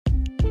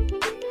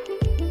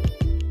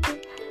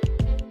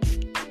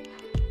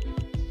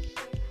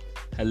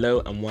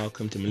Hello and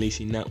welcome to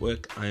Malaysian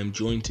Network. I am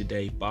joined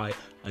today by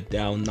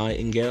Adele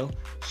Nightingale.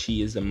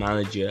 She is the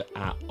manager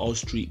at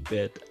Osstreet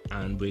Bid,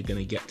 and we're going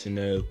to get to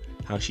know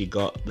how she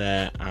got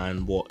there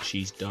and what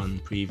she's done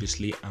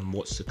previously and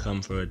what's to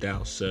come for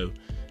Adele. So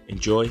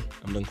enjoy.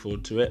 I'm looking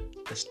forward to it.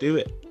 Let's do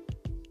it.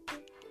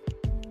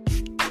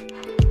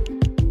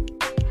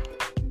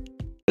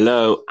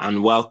 Hello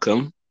and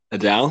welcome,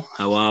 Adele.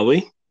 How are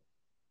we?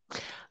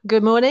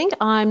 Good morning.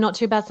 I'm not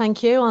too bad,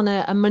 thank you. On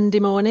a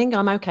Monday morning,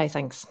 I'm okay,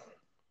 thanks.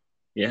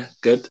 Yeah,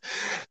 good.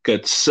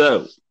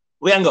 So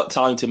we haven't got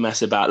time to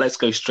mess about. Let's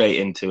go straight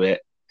into it.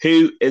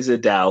 Who is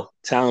Adele?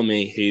 Tell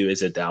me who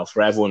is Adele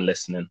for everyone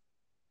listening.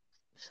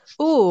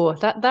 Oh,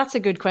 that's a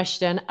good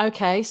question.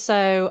 Okay,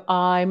 so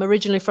I'm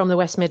originally from the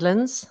West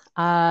Midlands.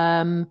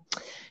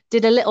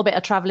 Did a little bit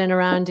of traveling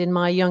around in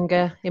my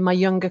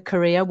younger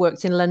career.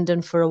 Worked in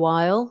London for a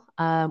while.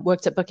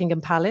 Worked at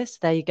Buckingham Palace.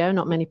 There you go.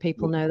 Not many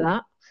people know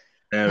that.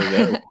 There we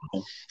go.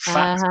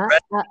 Facts.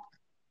 Uh-huh.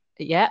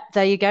 Yeah,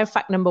 there you go.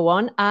 Fact number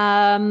one.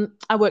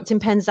 I worked in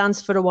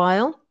Penzance for a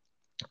while.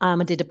 I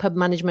did a pub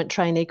management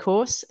trainee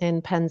course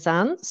in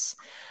Penzance.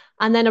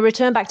 And then I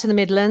returned back to the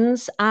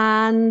Midlands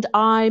and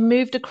I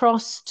moved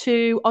across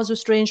to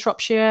Oswestry in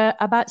Shropshire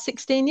about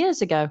 16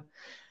 years ago.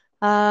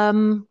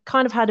 Kind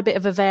of had a bit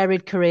of a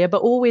varied career,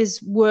 but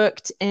always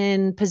worked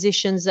in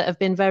positions that have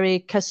been very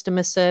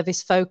customer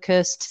service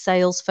focused,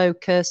 sales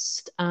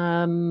focused,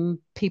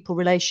 people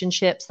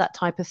relationships, that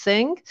type of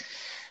thing.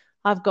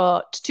 I've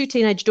got two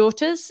teenage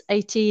daughters,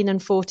 18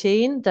 and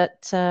 14,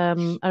 that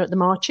are at the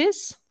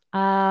marches.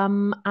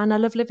 And I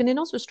love living in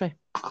Oswestry.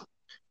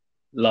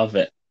 Love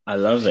it. I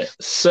love it.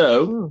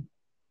 So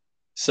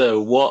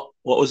what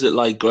was it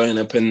like growing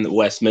up in the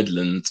West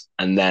Midlands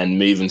and then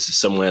moving to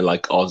somewhere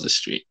like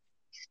Oswestry?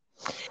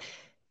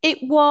 It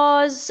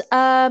was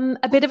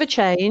a bit of a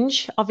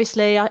change.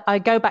 Obviously, I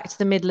go back to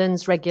the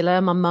Midlands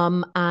regular. My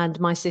mum and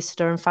my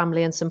sister and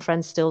family and some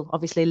friends still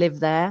obviously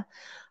live there.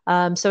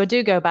 So I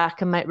do go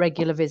back and make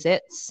regular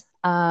visits.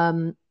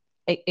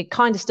 It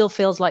kind of still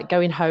feels like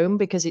going home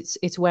because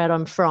it's where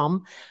I'm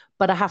from.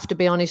 But I have to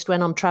be honest,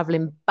 when I'm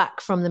traveling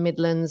back from the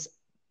Midlands,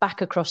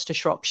 back across to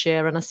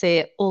Shropshire, and I see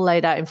it all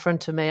laid out in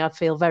front of me, I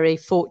feel very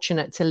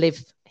fortunate to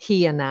live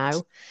here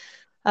now.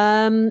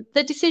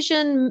 The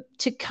decision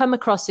to come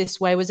across this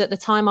way was at the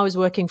time I was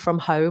working from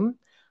home.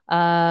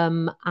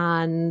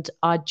 And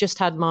I just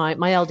had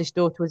my eldest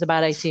daughter was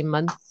about 18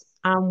 months,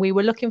 and we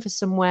were looking for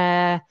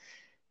somewhere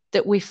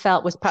that we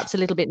felt was perhaps a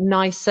little bit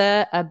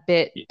nicer, a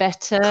bit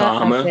better, a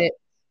Karma. bit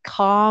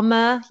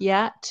calmer,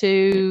 yeah,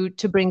 to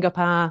bring up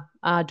our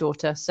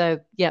daughter. So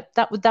yeah,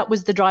 that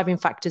was the driving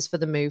factors for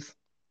the move.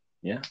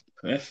 Yeah,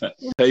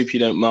 perfect. Hope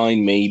you don't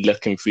mind me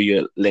looking through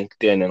your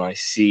LinkedIn and I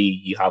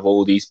see you have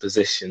all these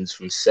positions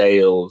from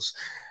sales,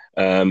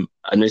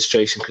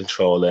 administration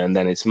controller, and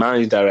then it's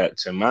managing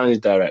director,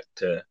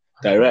 manager.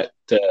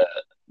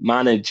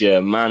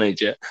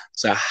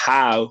 So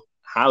how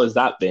has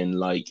that been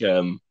like?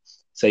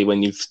 Say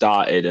when you've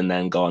started and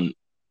then gone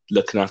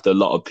looking after a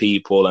lot of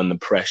people and the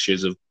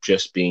pressures of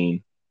just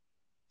being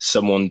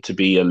someone to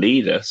be a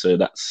leader. So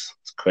it's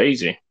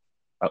crazy.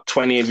 About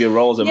 20 of your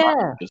roles are Yeah.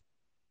 managers.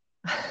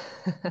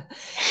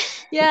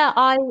 Yeah,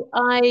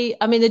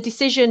 I mean, the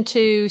decision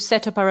to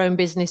set up our own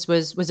business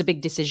was a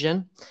big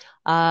decision.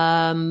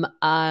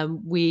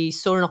 We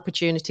saw an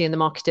opportunity in the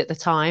market at the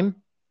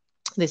time.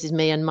 This is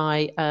me and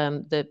my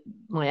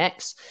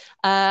ex,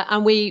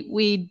 and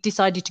we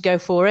decided to go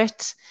for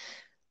it.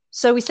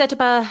 So we set up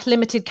a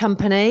limited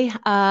company,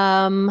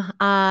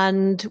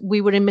 and we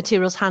were in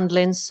materials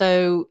handling.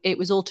 So it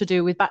was all to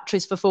do with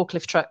batteries for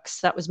forklift trucks.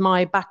 That was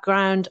my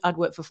background. I'd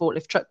worked for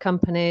forklift truck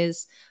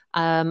companies,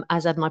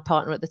 as had my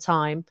partner at the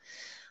time.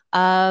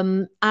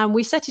 And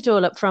we set it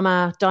all up from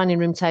our dining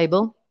room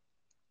table.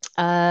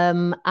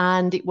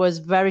 And it was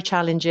very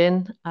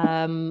challenging.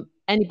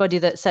 Anybody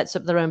that sets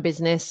up their own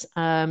business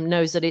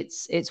knows that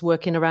it's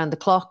working around the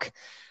clock.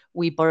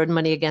 We borrowed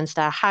money against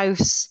our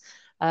house.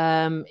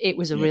 It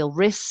was a real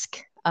risk,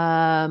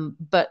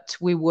 but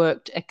we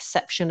worked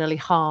exceptionally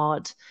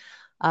hard.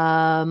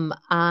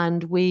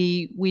 And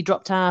we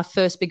dropped our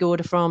first big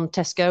order from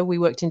Tesco. We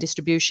worked in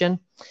distribution,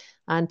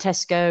 and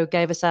Tesco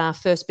gave us our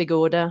first big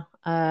order.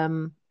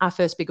 Our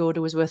first big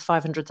order was worth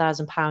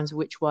 £500,000,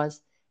 which was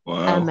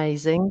Wow.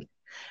 amazing,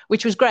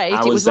 which was great.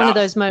 How It was was one of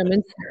that? those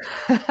moments.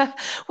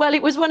 Well,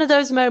 it was one of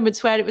those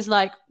moments where it was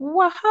like,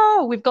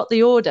 wow, we've got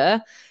the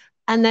order.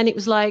 And then it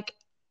was like,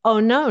 oh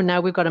no,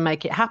 now we've got to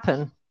make it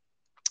happen.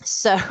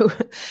 So,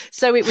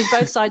 so it was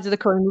both sides of the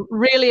coin,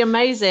 really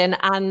amazing.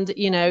 And,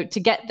 to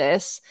get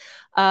this,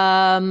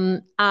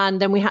 and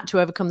then we had to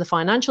overcome the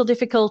financial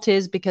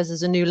difficulties because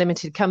as a new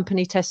limited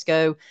company,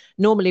 Tesco,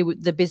 normally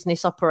the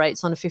business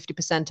operates on a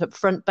 50%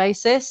 upfront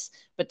basis,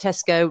 but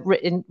Tesco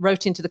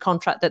wrote into the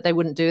contract that they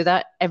wouldn't do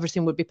that.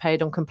 Everything would be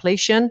paid on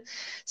completion.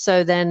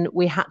 So then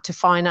we had to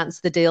finance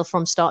the deal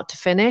from start to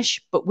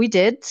finish, but we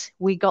did.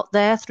 We got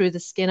there through the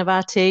skin of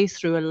our teeth,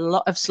 through a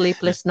lot of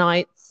sleepless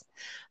nights.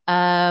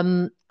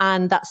 And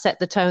that set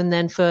the tone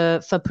then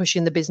for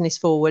pushing the business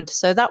forward.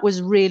 So that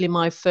was really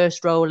my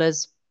first role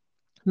as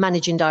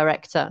managing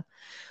director.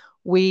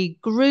 We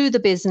grew the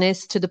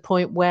business to the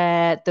point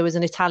where there was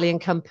an Italian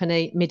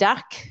company,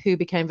 Midac, who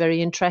became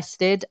very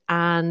interested,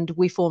 and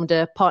we formed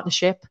a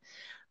partnership,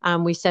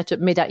 and we set up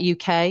Midac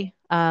UK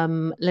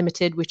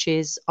Limited, which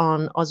is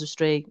on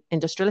Oswestry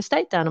Industrial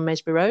Estate down on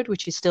Maysbury Road,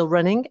 which is still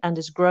running and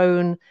has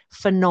grown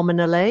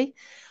phenomenally.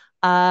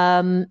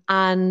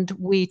 And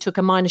we took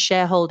a minor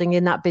shareholding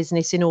in that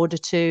business in order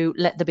to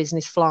let the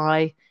business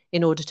fly,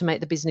 in order to make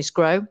the business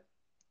grow.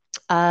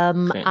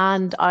 Okay.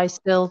 And I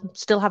still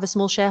have a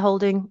small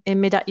shareholding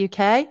in Midac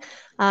UK,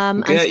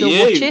 and Get still you.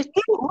 watch it.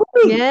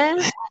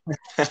 Yeah,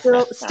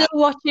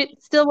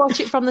 still watch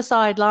it from the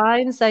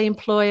sidelines. They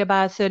employ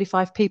about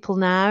 35 people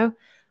now.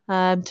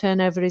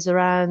 Turnover is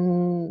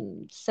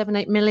around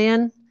 7-8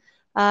 million.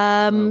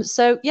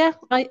 So yeah,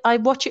 I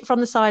watch it from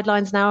the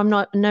sidelines now. I'm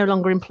no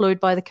longer employed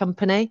by the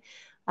company,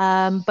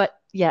 but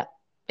yeah,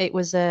 it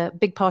was a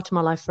big part of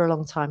my life for a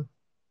long time.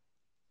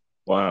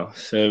 Wow.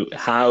 So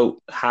how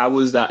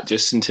was that,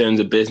 just in terms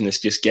of business,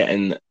 just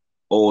getting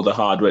all the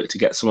hard work to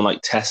get someone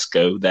like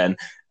Tesco, then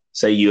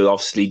say you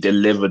obviously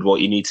delivered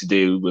what you need to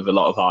do with a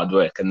lot of hard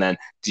work, and then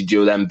did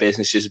your then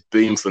business just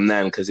boom from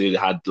them because it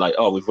had like,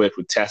 oh, we've worked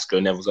with Tesco,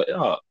 and everyone's like,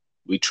 oh,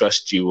 we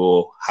trust you,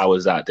 or how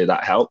was that? Did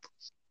that help?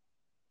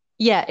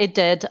 Yeah, it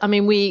did. I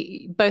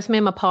mean, both me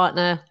and my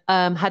partner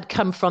had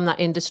come from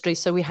that industry,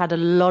 so we had a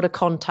lot of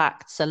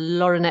contacts, a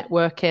lot of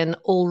networking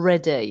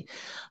already.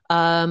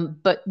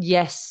 But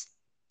yes,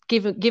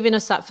 giving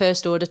us that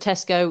first order,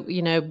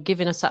 Tesco,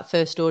 giving us that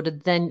first order,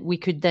 then we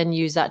could then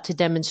use that to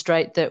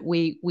demonstrate that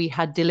we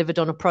had delivered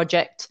on a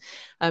project.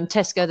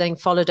 Tesco then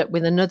followed up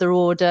with another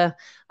order,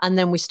 and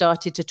then we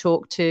started to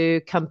talk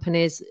to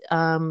companies,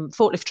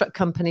 forklift truck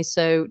companies,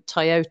 so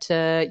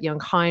Toyota, Young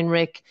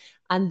Heinrich,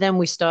 and then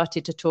we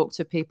started to talk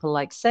to people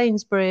like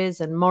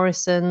Sainsbury's and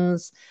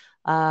Morrison's,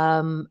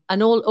 and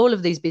all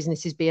of these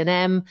businesses,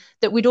 B&M,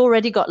 that we'd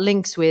already got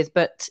links with,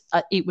 but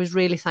it was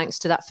really thanks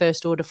to that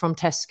first order from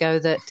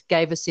Tesco that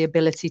gave us the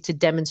ability to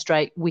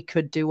demonstrate we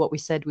could do what we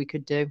said we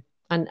could do.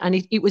 And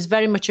it was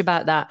very much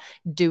about that,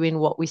 doing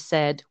what we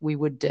said we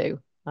would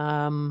do.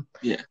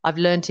 Yeah. I've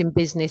learned in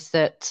business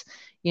that,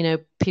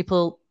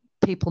 people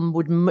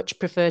would much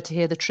prefer to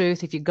hear the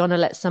truth. If you're going to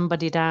let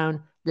somebody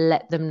down,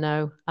 let them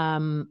know.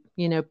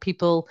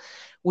 People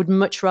would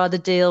much rather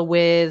deal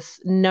with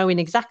knowing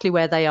exactly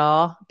where they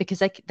are, because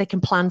they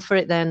can plan for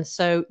it then.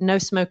 So no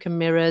smoke and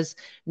mirrors,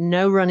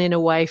 no running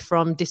away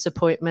from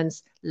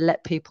disappointments.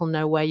 Let people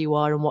know where you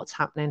are and what's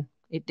happening.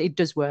 It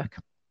does work.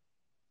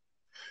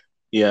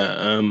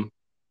 Yeah,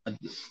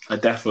 I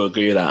definitely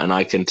agree with that, and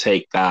I can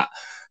take that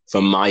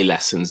from my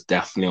lessons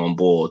definitely on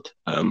board.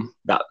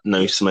 That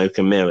no smoke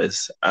and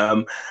mirrors.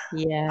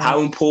 Yeah.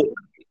 How important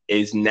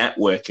is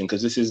networking?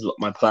 Because this is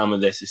my plan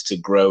with this, is to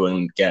grow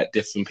and get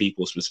different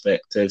people's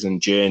perspectives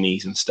and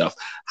journeys and stuff.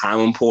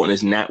 How important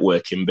is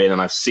networking been?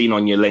 And I've seen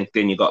on your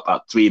LinkedIn you've got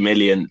about 3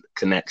 million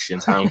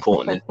connections. How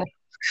important is it?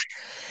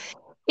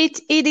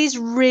 It is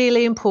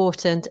really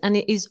important, and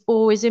it is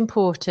always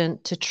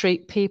important to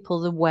treat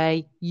people the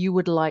way you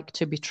would like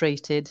to be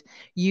treated.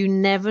 You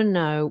never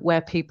know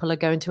where people are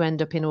going to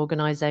end up in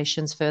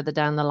organizations further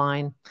down the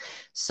line.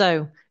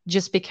 So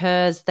just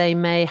because they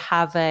may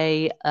have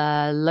a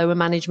lower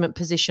management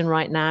position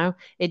right now,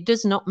 it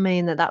does not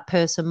mean that that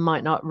person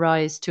might not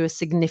rise to a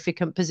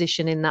significant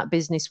position in that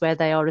business where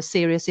they are a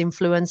serious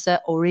influencer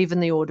or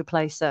even the order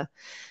placer.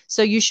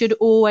 So you should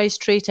always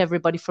treat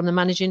everybody from the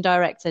managing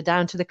director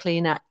down to the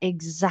cleaner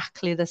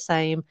exactly the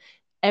same.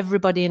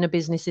 Everybody in a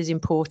business is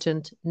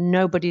important.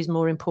 Nobody's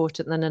more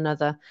important than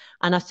another.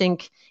 And I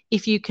think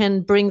if you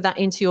can bring that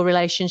into your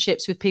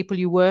relationships with people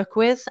you work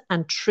with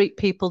and treat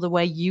people the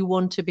way you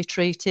want to be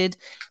treated,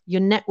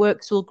 your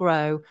networks will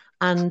grow.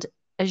 And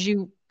as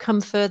you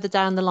come further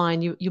down the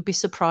line, you'll be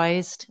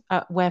surprised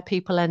at where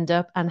people end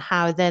up and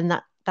how then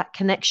that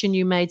connection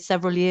you made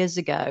several years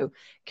ago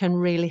can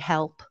really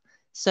help.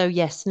 So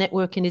yes,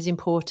 networking is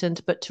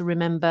important, but to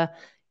remember,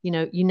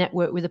 you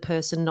network with a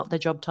person, not their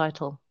job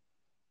title.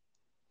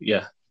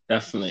 Yeah,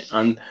 definitely.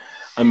 And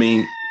I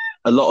mean,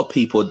 a lot of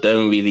people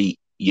don't really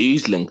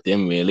use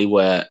LinkedIn, really,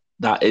 where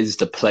that is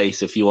the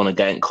place if you want to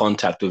get in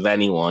contact with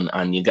anyone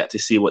and you get to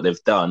see what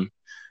they've done.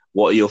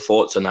 What are your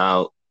thoughts on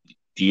how,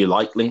 do you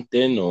like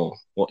LinkedIn, or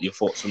what are your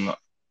thoughts on that?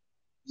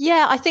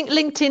 Yeah, I think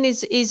LinkedIn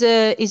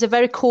is a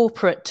very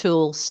corporate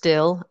tool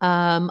still.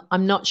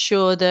 I'm not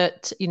sure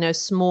that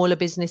smaller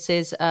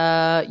businesses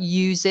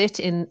use it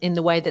in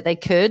the way that they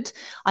could.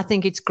 I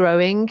think it's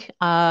growing.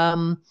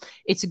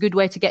 It's a good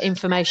way to get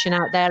information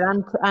out there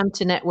and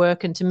to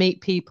network and to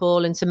meet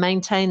people and to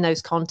maintain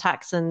those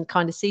contacts and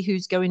kind of see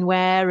who's going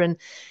where. And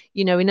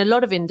in a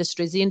lot of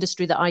industries, the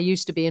industry that I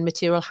used to be in,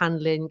 material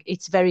handling,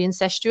 it's very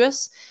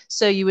incestuous.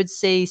 So you would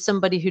see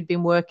somebody who'd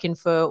been working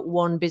for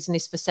one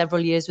business for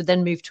several years would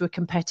then move to a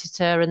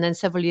competitor, and then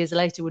several years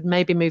later would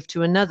maybe move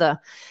to another.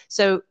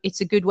 So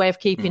it's a good way of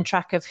keeping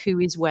track of who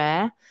is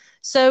where.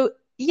 So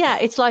yeah,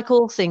 it's like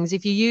all things.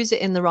 If you use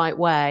it in the right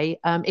way,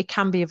 it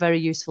can be a very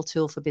useful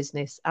tool for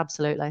business.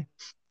 Absolutely.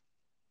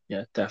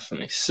 Yeah,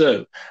 definitely.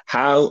 So,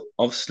 how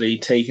obviously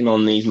taking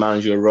on these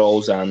manager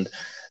roles and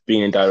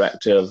being a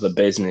director of the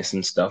business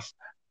and stuff,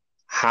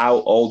 how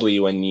old were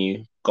you when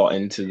you got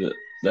into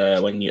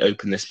when you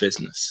opened this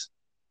business?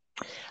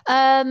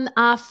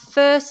 Our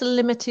first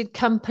limited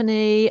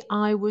company,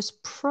 I was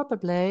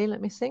probably,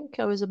 let me think,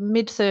 I was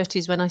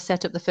mid-30s when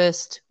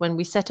when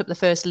we set up the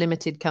first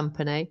limited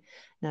company.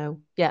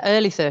 No, yeah,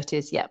 early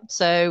 30s, yeah.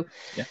 So,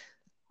 Yeah.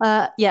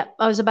 yeah,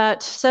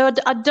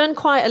 I'd done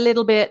quite a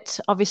little bit,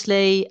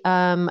 obviously,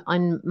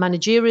 in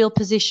managerial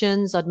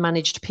positions. I'd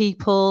managed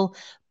people,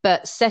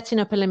 but setting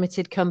up a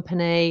limited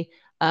company,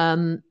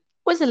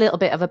 was a little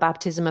bit of a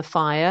baptism of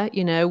fire.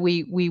 You know,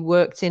 we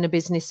worked in a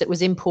business that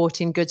was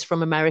importing goods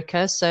from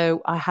America,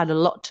 so I had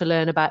a lot to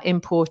learn about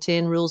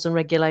importing rules and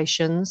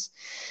regulations.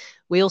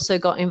 We also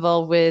got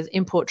involved with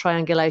import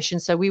triangulation.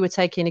 So we were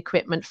taking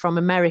equipment from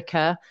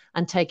America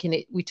and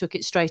we took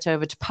it straight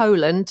over to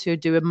Poland to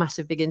do a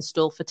massive big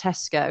install for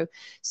Tesco.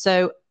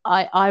 So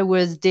I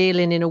was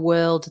dealing in a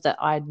world that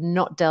I'd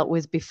not dealt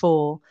with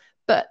before.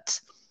 But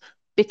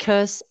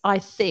because I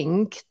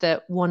think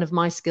that one of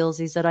my skills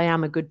is that I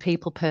am a good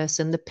people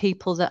person. The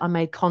people that I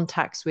made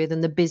contacts with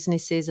and the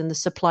businesses and the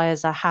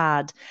suppliers I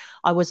had,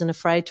 I wasn't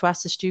afraid to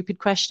ask the stupid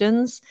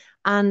questions.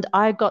 And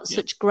I got Yeah.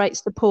 such great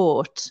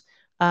support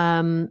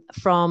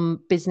from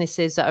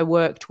businesses that I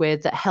worked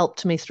with that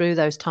helped me through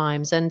those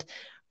times. And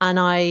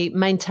I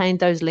maintained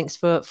those links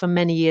for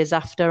many years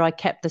after. I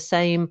kept the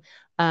same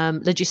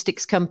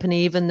logistics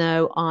company, even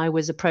though I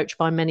was approached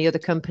by many other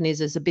companies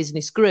as the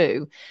business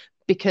grew,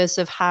 because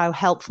of how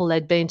helpful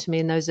they'd been to me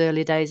in those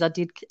early days. I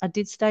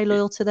did stay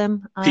loyal to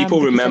them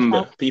People because of remember.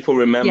 how. People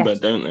remember, Yes,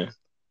 don't they?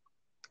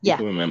 yeah,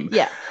 People remember.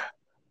 yeah.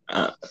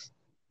 Uh,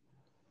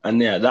 and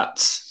yeah,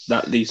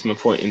 that leads to my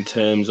point in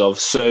terms of,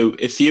 so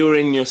if you were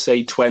in your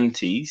say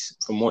 20s,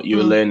 from what you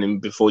were Mm. learning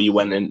before you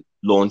went and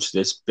launched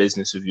this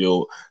business with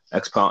your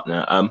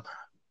ex-partner,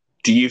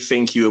 do you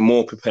think you were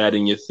more prepared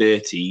in your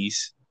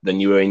 30s than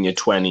you were in your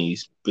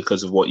 20s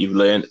because of what you've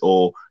learned?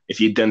 Or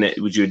if you'd done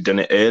it, would you have done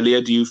it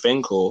earlier, do you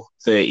think? Or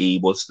 30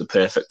 was the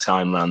perfect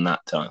time around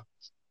that time?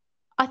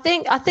 I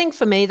think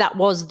for me that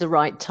was the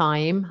right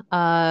time.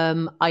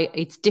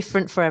 It's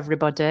different for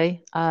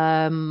everybody.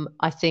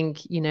 I think,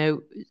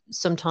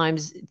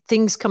 sometimes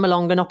things come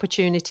along and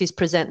opportunities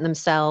present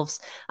themselves,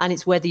 and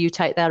it's whether you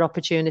take that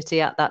opportunity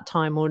at that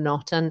time or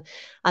not. And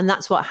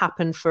that's what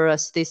happened for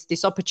us.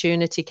 This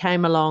opportunity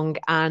came along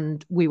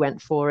and we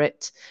went for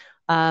it.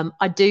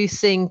 I do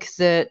think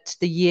that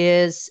the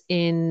years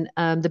in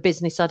the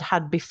business I'd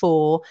had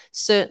before,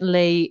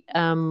 certainly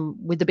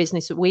with the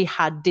business that we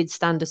had, did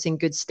stand us in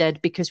good stead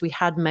because we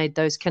had made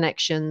those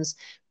connections,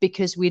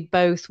 because we'd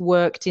both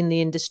worked in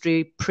the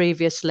industry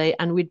previously,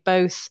 and we'd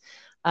both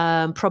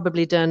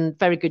probably done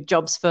very good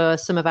jobs for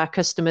some of our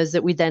customers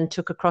that we then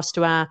took across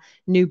to our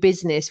new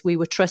business. We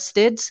were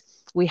trusted,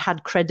 we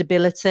had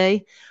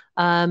credibility.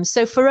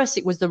 So for us,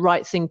 it was the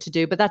right thing to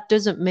do, but that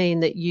doesn't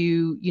mean that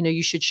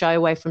you should shy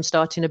away from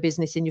starting a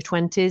business in your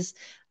 20s.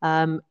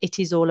 It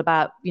is all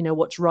about,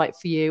 what's right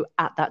for you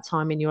at that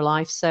time in your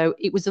life. So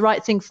it was the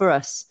right thing for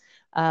us.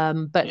 Yeah.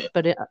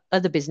 But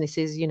other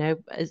businesses,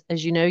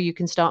 as you know, you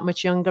can start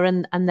much younger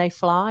and they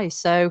fly.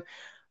 So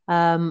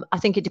I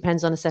think it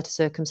depends on a set of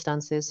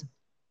circumstances.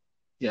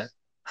 Yeah.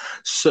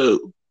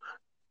 So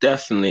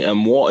definitely.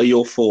 And what are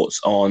your thoughts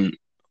on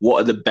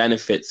what are the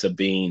benefits of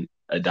being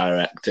a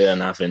director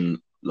and having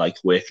like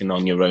working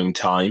on your own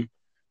time,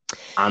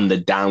 and the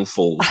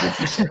downfalls, would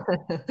you say?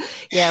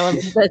 Yeah,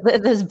 well,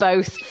 there's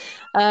both.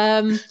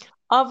 Um,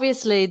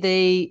 Obviously,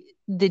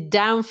 the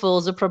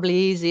downfalls are probably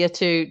easier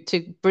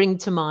to bring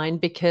to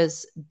mind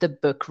because the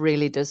book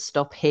really does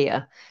stop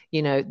here.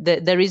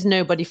 There is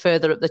nobody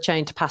further up the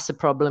chain to pass a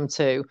problem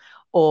to,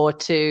 or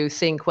to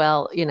think,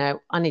 well,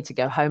 I need to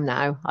go home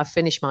now. I've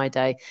finished my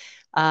day,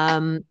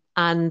 and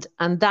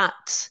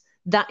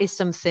that is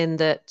something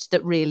that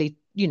really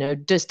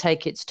does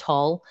take its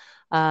toll.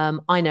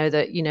 I know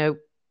that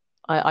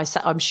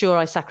I'm sure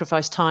I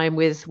sacrifice time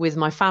with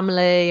my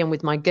family and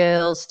with my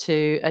girls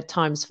to at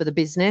times for the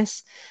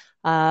business.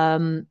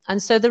 And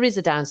so there is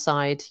a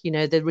downside,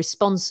 the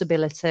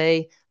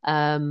responsibility,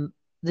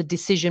 the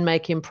decision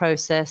making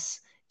process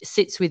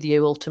sits with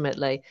you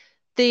ultimately.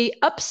 The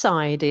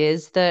upside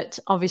is that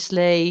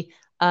obviously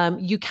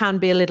you can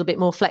be a little bit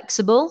more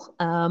flexible.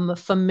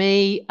 For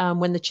me,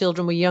 when the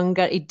children were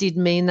younger, it did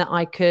mean that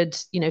I could,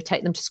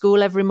 take them to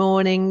school every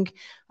morning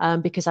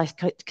because I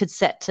could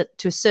set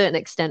to a certain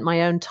extent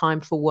my own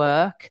time for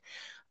work.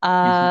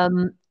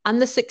 Mhm. And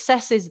the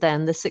successes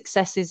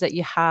that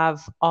you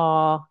have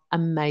are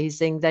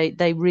amazing.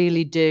 They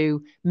really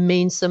do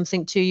mean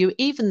something to you,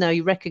 even though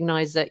you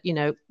recognize that,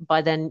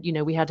 by then,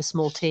 we had a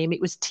small team.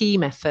 It was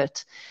team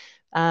effort.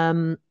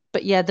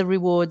 But yeah, the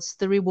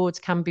rewards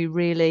can be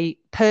really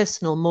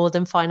personal more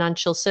than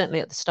financial. Certainly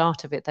at the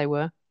start of it, they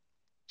were.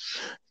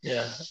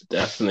 Yeah,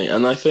 definitely.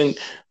 And I think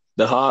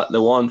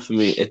the one for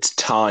me, it's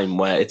time,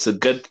 where it's a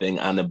good thing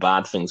and a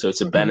bad thing. So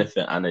it's a Mhm.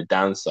 benefit and a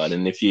downside.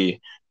 And if you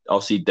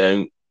obviously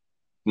don't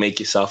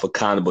make yourself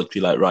accountable to be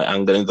like, right,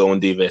 I'm going to go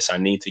and do this, I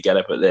need to get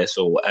up at this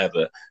or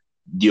whatever,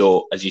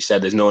 as you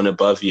said, there's no one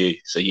above you,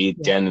 so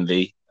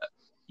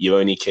you're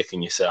only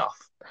kicking yourself.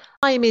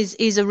 Time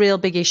is a real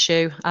big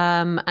issue.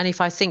 And if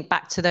I think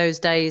back to those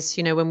days,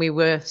 when we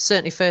were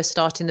certainly first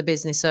starting the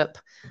business up,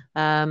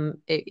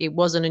 it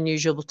wasn't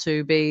unusual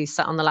to be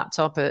sat on the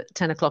laptop at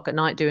 10 o'clock at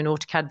night doing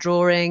AutoCAD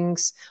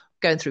drawings,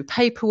 going through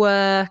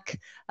paperwork,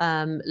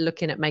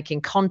 looking at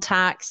making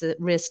contacts,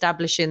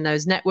 re-establishing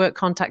those network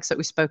contacts that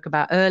we spoke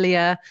about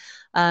earlier.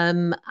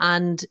 So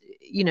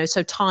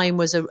time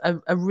was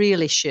a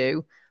real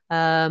issue.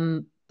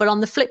 But on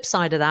the flip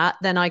side of that,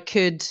 then I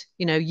could,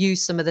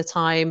 use some of the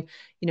time,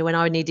 when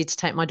I needed to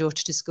take my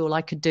daughter to school,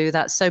 I could do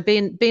that. So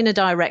being a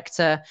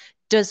director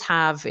does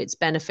have its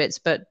benefits,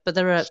 but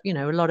there are,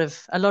 a lot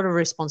of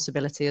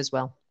responsibility as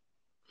well.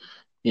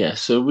 Yeah,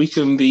 so we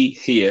can be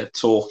here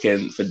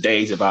talking for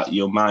days about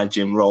your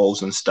managing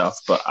roles and stuff,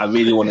 but I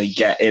really want to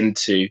get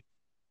into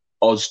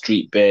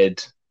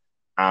AusStreetBid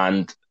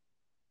and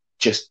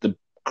just the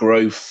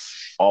growth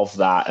of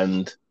that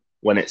and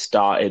when it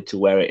started to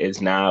where it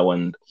is now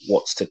and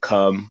what's to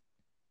come.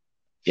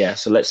 Yeah,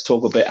 so let's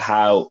talk a bit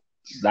how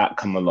that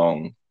come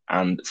along.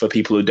 And for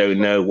people who don't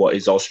know, what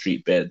is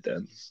AusStreetBid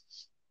then?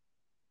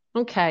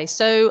 Okay,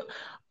 so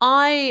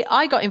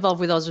I got involved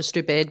with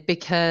AusStreetBid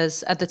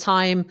because at the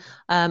time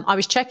I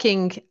was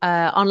checking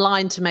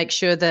online to make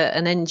sure that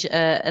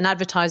an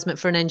advertisement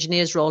for an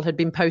engineer's role had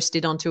been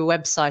posted onto a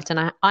website,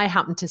 and I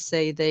happened to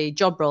see the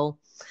job role,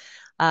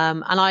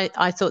 and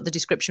I thought the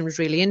description was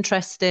really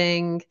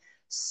interesting,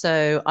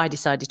 so I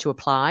decided to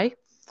apply.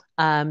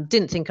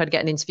 Didn't think I'd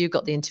get an interview,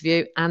 got the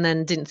interview, and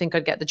then didn't think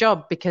I'd get the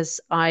job because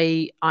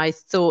I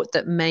thought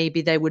that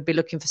maybe they would be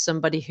looking for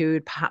somebody who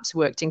had perhaps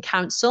worked in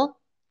council.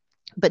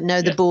 But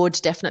no, the board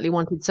definitely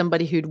wanted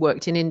somebody who'd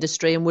worked in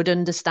industry and would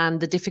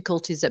understand the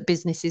difficulties that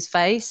businesses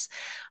face.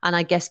 And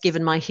I guess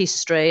given my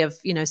history of,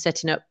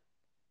 setting up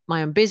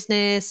my own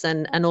business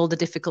and all the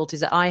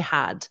difficulties that I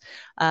had,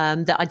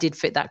 that I did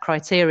fit that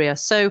criteria.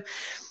 So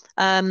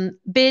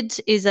BID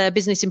is a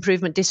business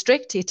improvement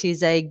district. It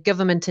is a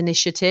government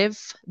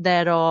initiative.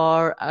 There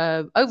are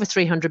over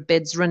 300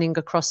 bids running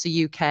across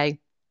the UK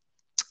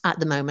at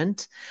the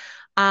moment.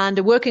 And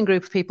a working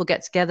group of people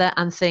get together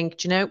and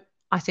think,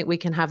 I think we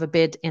can have a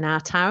bid in our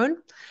town.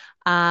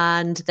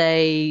 And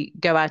they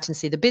go out and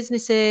see the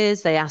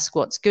businesses. They ask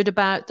what's good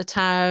about the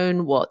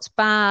town, what's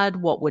bad,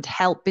 what would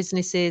help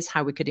businesses,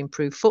 how we could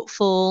improve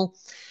footfall.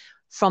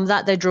 From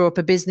that, they draw up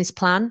a business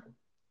plan.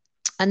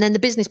 And then the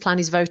business plan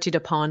is voted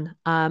upon.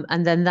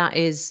 And then that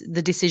is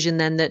the decision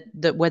then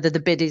that whether the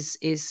bid is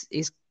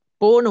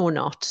born or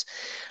not.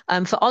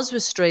 For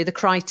Oswestry, the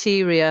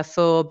criteria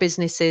for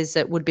businesses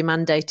that would be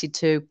mandated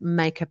to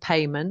make a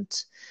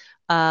payment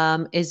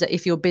is that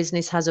if your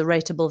business has a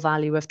rateable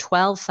value of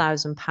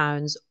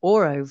 £12,000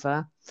 or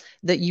over,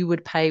 that you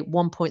would pay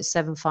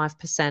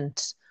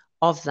 1.75%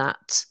 of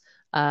that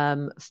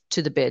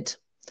to the bid.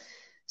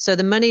 So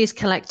the money is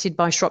collected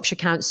by Shropshire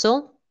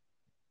Council,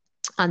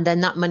 and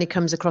then that money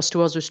comes across to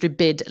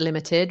AusStreetBid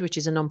Limited, which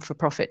is a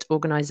non-for-profit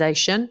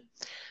organisation.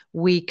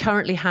 We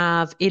currently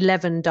have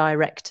 11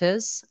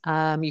 directors.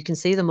 You can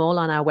see them all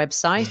on our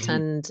website,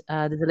 and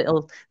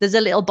there's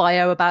a little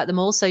bio about them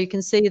all, so you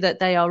can see that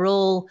they are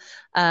all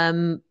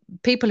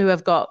people who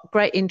have got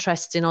great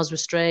interests in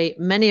Oswestry.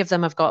 Many of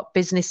them have got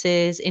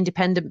businesses,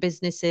 independent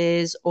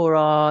businesses, or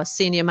are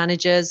senior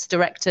managers,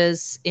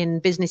 directors in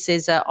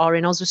businesses that are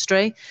in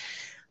Oswestry.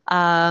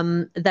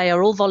 They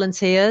are all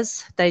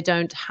volunteers. They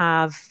don't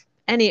have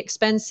any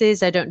expenses.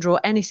 They don't draw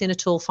anything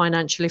at all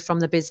financially from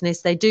the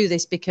business. They do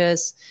this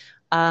because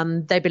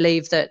they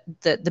believe that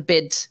the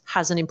bid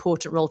has an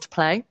important role to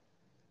play.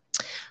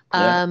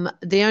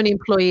 The only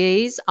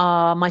employees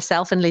are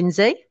myself and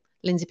Lindsay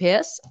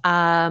Pearce,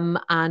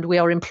 and we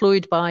are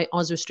employed by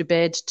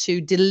AusStreetBid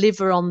to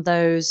deliver on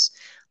those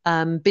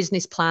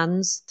business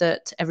plans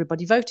that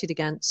everybody voted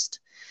against.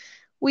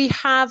 We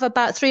have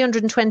about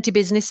 320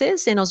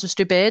 businesses in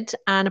AusStreetBid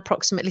and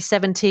approximately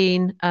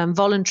 17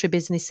 voluntary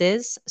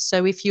businesses.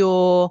 So if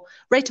your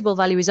rateable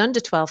value is under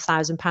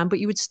 £12,000, but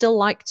you would still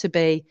like to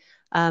be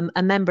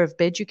a member of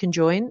BID, you can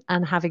join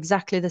and have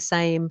exactly the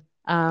same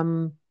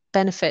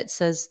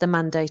benefits as the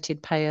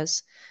mandated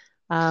payers.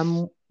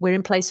 We're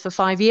in place for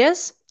 5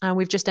 years and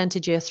we've just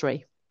entered year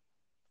 3.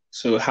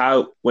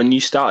 So when you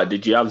started,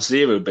 did you have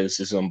 0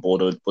 businesses on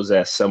board or was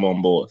there some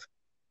on board?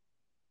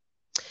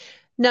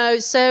 No,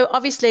 so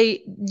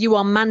obviously they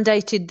are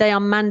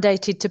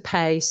mandated to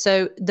pay.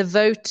 So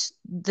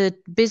the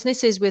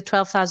businesses with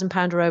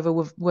 £12,000 or over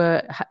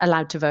were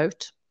allowed to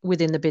vote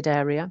within the bid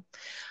area.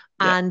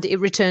 Yeah. And it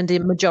returned a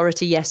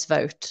majority yes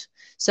vote.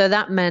 So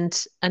that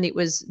means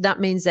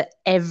that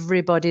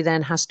everybody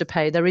then has to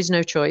pay. There is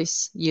no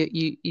choice.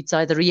 It's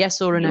either a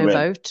yes or a no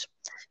vote.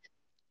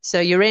 So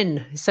you're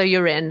in. So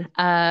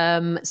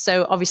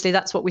obviously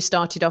that's what we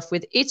started off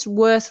with. It's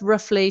worth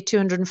roughly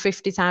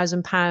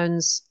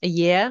 £250,000 a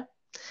year,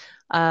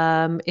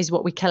 is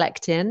what we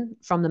collect in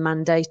from the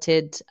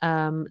mandated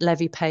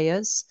levy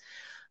payers.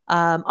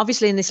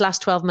 Obviously, in this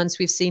last 12 months,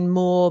 we've seen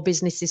more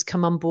businesses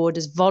come on board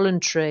as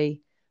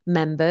voluntary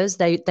members.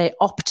 They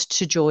opt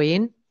to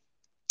join.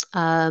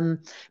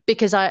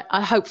 Because I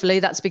hopefully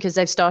that's because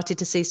they've started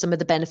to see some of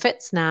the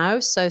benefits now.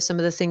 So some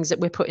of the things that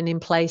we're putting in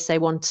place, they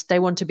want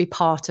to be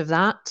part of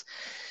that.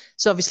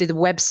 So obviously the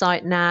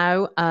website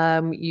now,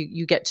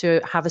 you get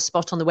to have a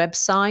spot on the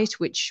website,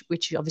 which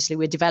obviously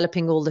we're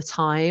developing all the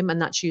time, and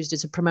that's used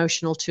as a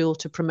promotional tool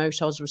to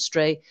promote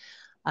Oswestry.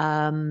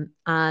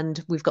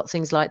 And we've got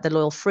things like the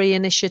Loyal Free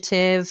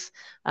Initiative,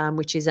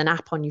 which is an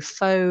app on your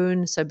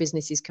phone, so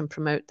businesses can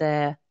promote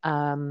their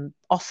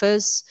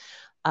offers.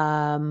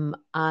 And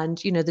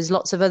there's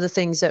lots of other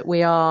things that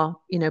we are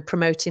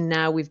promoting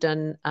now. We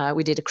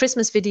did a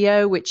Christmas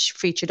video which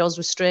featured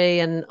Oswestry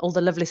and all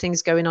the lovely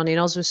things going on in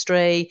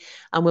Oswestry,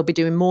 and we'll be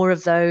doing more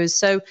of those.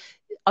 So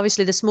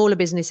obviously the smaller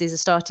businesses are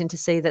starting to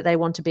see that they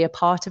want to be a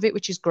part of it,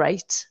 which is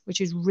great,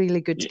 which is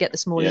really good to get the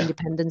small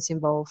independents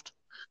involved.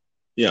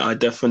 Yeah, I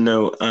definitely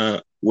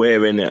know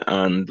we're in it,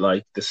 and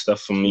like the stuff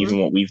from even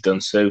what we've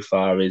done so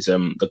far is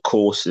the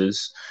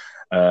courses.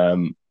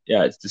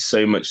 There's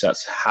so much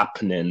that's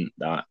happening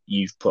that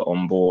you've put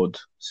on board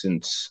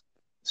since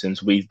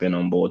we've been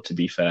on board, to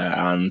be fair,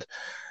 and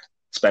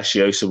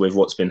especially also with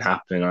what's been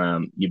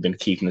happening, you've been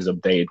keeping us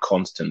updated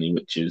constantly,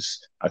 which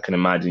is, I can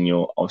imagine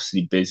you're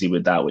obviously busy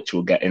with that, which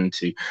we'll get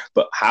into.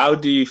 But how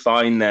do you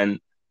find then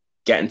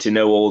getting to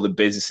know all the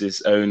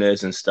businesses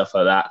owners and stuff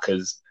like that?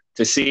 Because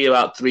to see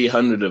about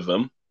 300 of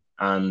them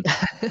and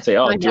say,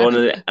 do you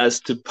want us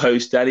to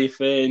post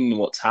anything?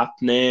 What's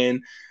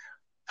happening?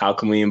 How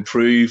can we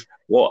improve?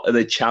 What are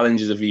the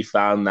challenges have you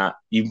found that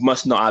you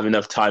must not have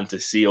enough time to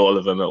see all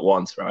of them at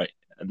once, right?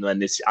 And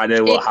then I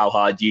know how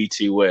hard you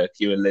two work,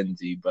 you and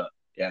Lindsay, but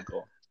yeah, go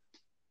on.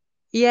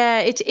 Yeah,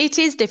 it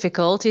is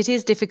difficult. It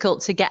is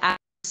difficult to get out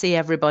to see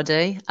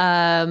everybody.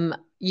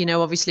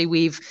 Obviously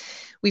we've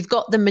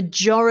got the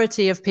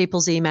majority of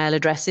people's email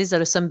addresses.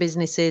 There are some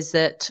businesses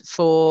that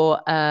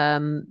for,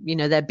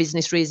 their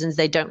business reasons,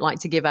 they don't like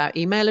to give out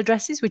email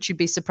addresses, which you'd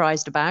be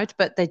surprised about,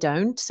 but they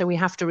don't. So we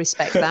have to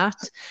respect that.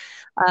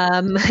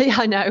 Yeah,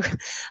 I know.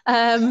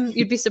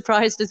 You'd be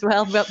surprised as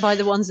well by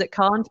the ones that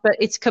can't, but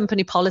it's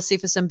company policy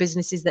for some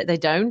businesses that they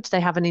don't. They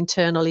have an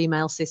internal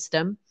email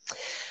system.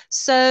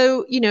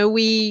 So,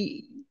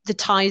 the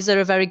Tizer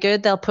are very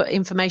good. They'll put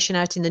information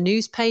out in the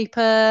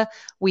newspaper.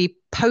 We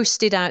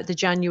posted out the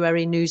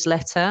January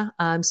newsletter.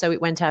 So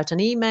it went out an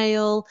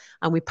email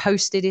and we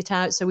posted it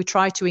out. So we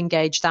try to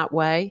engage that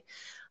way.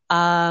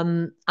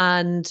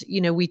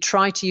 We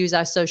try to use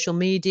our social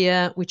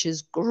media, which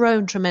has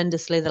grown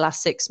tremendously the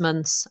last 6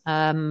 months.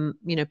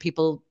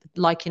 People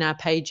liking our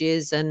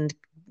pages and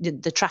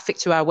the traffic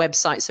to our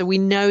website. So we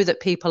know that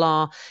people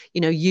are,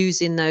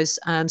 using those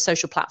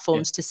social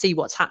platforms to see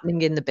what's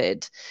happening in the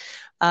bid.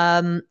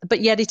 But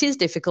yet it is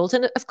difficult.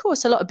 And of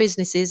course, a lot of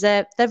businesses,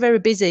 they're very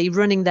busy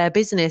running their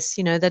business.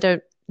 They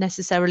don't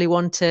necessarily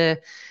want to,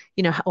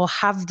 or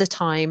have the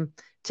time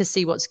to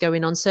see what's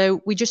going on.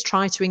 So we just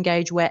try to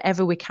engage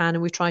wherever we can,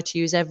 and we try to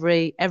use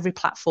every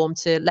platform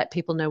to let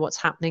people know what's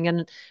happening.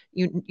 And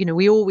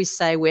we always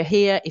say we're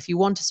here. If you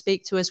want to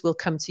speak to us, we'll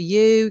come to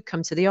you,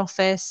 come to the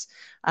office,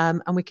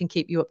 and we can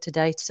keep you up to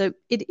date. So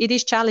it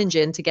is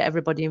challenging to get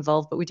everybody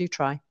involved, but we do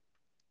try.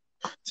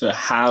 So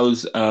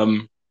how's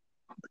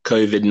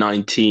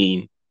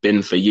COVID-19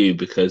 been for you?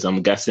 Because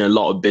I'm guessing a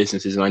lot of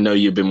businesses, and I know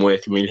you've been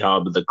working really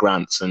hard with the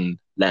grants and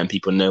letting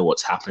people know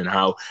what's happening.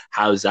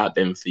 How's that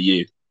been for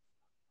you?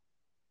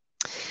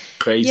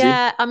 Crazy?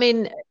 Yeah, I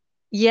mean,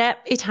 yeah,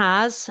 it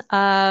has.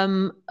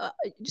 As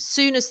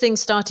soon as things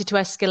started to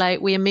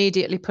escalate, we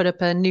immediately put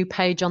up a new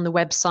page on the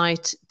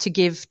website to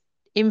give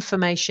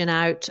information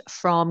out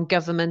from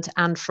government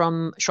and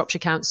from Shropshire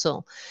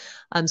Council.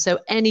 So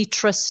any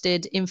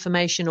trusted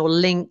information or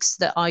links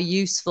that are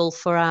useful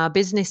for our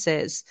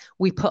businesses,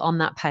 we put on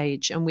that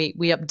page, and we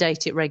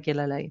update it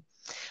regularly.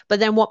 But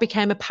then what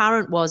became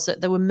apparent was that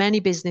there were many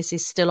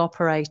businesses still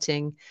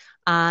operating,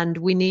 and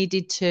we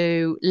needed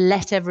to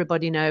let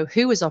everybody know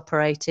who was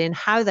operating,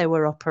 how they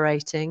were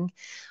operating.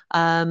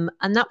 And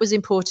that was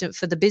important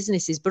for the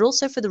businesses, but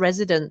also for the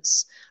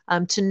residents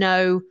to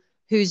know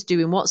who's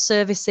doing what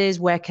services,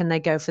 where can they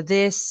go for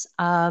this.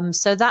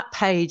 So that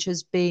page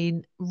has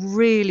been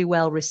really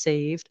well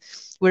received.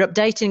 We're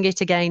updating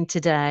it again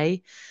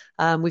today.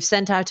 We've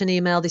sent out an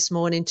email this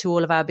morning to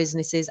all of our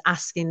businesses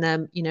asking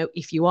them,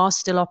 if you are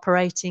still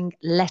operating,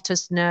 let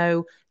us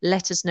know.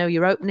 Let us know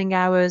your opening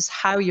hours,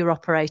 how you're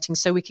operating,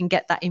 so we can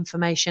get that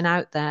information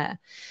out there,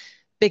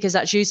 because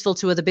that's useful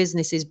to other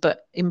businesses,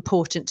 but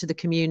important to the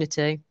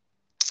community.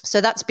 So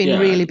that's been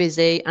really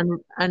busy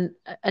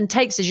and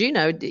takes, as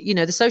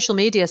the social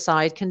media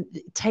side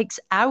takes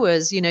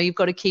hours. You've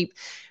got to keep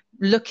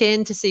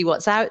looking to see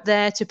what's out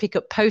there, to pick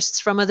up posts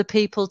from other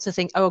people, to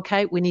think,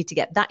 okay, we need to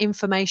get that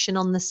information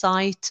on the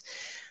site.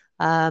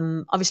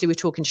 Obviously, we're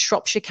talking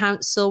Shropshire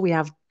Council. We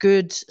have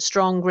good,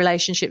 strong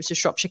relationships with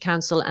Shropshire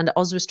Council and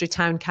Oswestry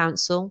Town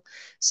Council.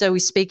 So we're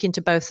speaking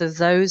to both of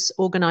those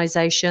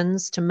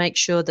organisations to make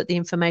sure that the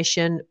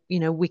information,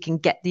 we can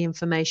get the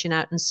information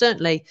out. And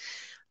certainly,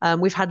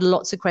 We've had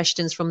lots of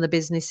questions from the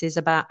businesses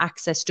about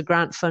access to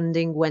grant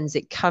funding. When's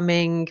it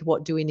coming?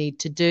 What do we need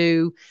to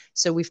do?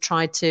 So we've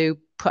tried to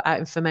put out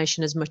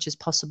information as much as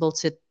possible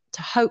to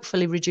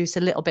hopefully reduce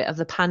a little bit of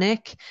the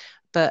panic,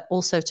 but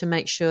also to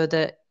make sure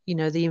that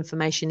the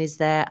information is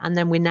there. And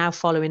then we're now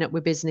following up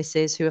with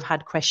businesses who have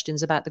had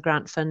questions about the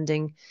grant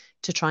funding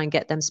to try and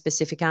get them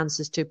specific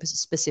answers to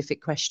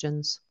specific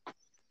questions.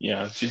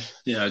 Yeah,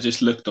 I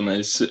just looked on it.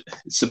 It's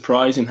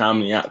surprising how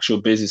many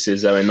actual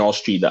businesses are in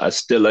Osprey that are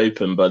still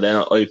open, but they're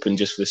not open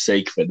just for the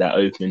sake of it. They're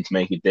open to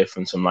make a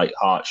difference. From like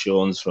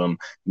Hartshorns, from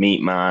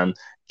Meatman,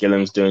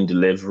 Gillam's doing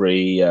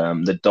delivery,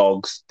 the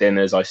dogs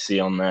dinners I see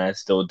on there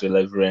still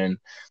delivering.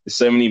 There's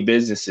so many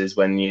businesses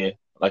when you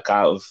like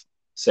out of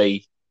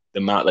say the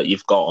amount that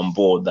you've got on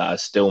board that are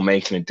still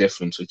making a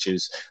difference, which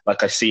is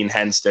like I see in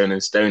Henstone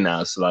and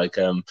Stonehouse, like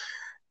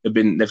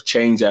they've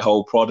changed their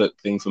whole product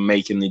thing from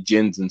making the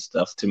gins and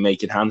stuff to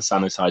making hand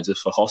sanitizers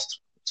for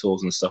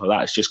hospitals and stuff like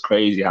that. It's just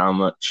crazy how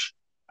much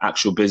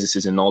actual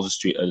businesses in Oswald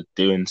Street are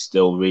doing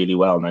still really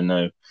well. And I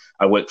know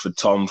I worked for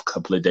Tom for a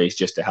couple of days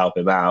just to help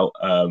him out.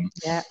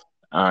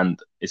 And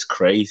it's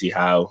crazy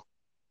how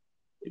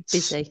it's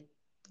busy.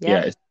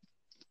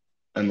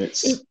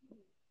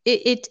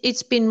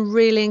 It's been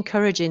really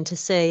encouraging to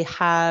see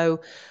how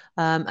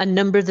a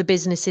number of the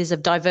businesses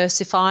have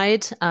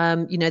diversified.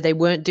 They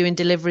weren't doing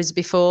deliveries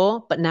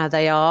before, but now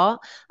they are,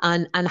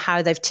 and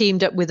how they've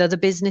teamed up with other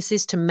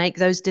businesses to make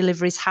those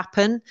deliveries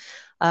happen.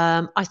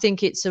 I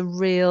think it's a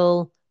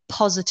real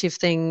positive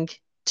thing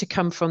to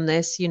come from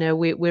this.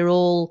 We're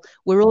all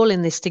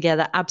in this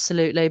together,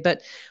 absolutely.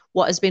 But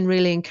what has been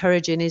really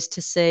encouraging is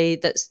to see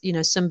that,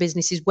 some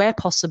businesses, where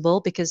possible,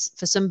 because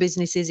for some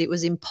businesses it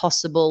was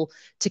impossible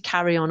to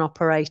carry on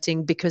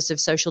operating because of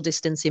social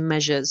distancing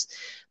measures.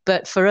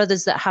 But for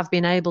others that have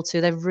been able to,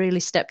 they've really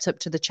stepped up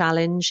to the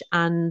challenge.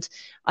 And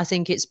I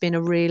think it's been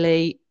a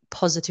really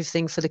positive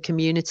thing for the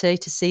community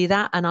to see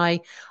that. And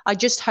I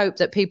just hope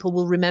that people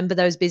will remember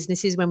those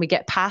businesses when we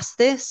get past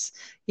this,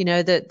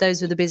 that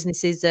those were the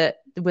businesses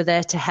that were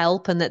there to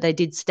help and that they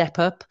did step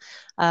up.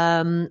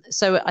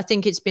 So I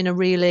think it's been a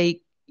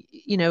really,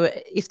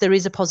 if there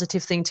is a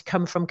positive thing to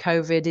come from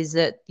COVID, is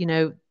that,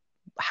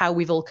 how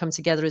we've all come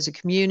together as a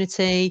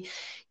community.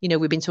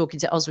 We've been talking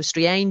to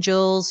Oswestry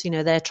Angels,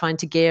 they're trying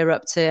to gear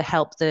up to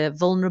help the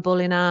vulnerable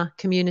in our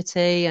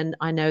community. And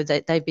I know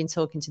that they've been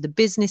talking to the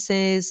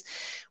businesses.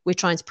 We're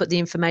trying to put the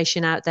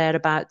information out there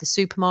about the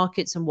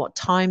supermarkets and what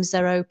times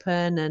they're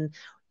open, and,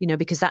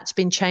 because that's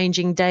been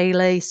changing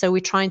daily. So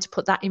we're trying to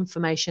put that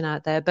information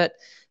out there. But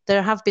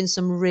there have been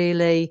some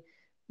really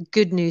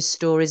good news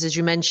stories, as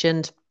you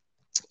mentioned,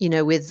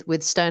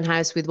 with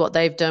Stonehouse, with what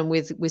they've done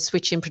with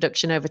switching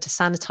production over to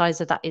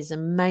sanitizer. That is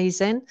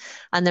amazing.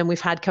 And then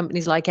we've had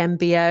companies like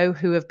MBO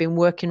who have been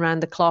working around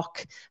the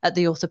clock at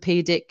the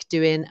orthopedic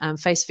doing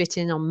face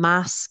fitting on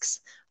masks.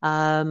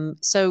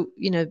 So,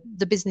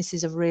 the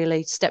businesses have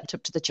really stepped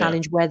up to the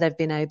challenge where they've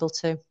been able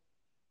to.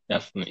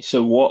 Definitely.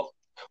 So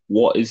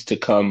what is to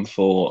come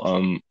for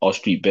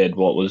Osprey Bid?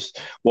 What was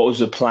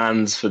the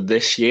plans for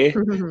this year?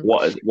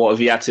 What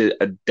have you had to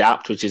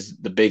adapt, which is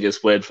the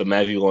biggest word from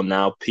everyone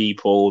now,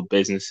 people,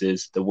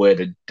 businesses? The word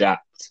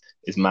adapt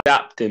is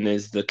adapting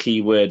is the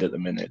key word at the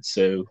minute.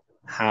 So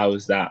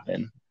how's that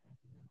been?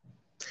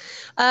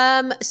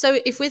 So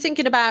if we're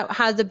thinking about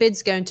how the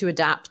bid's going to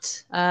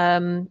adapt,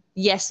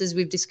 yes, as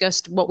we've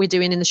discussed, what we're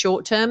doing in the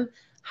short term,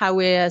 how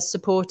we're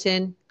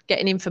supporting,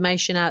 getting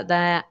information out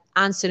there,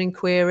 answering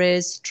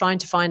queries, trying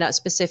to find out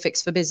specifics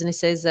for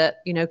businesses that,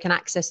 can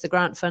access the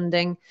grant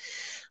funding.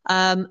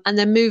 And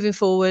then moving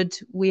forward,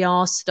 we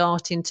are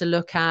starting to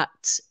look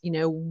at,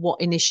 what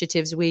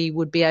initiatives we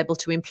would be able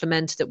to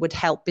implement that would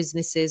help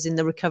businesses in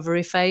the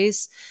recovery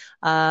phase,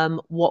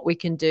 what we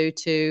can do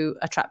to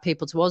attract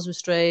people to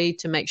Oswestry,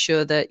 to make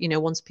sure that,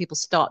 once people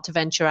start to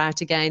venture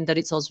out again, that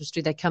it's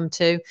Oswestry they come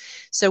to.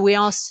 So we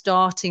are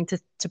starting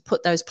to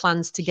put those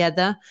plans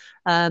together.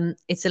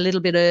 It's a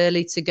little bit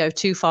early to go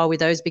too far with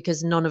those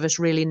because none of us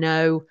really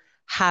know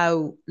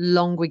how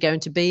long we're going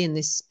to be in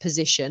this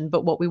position.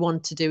 But what we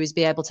want to do is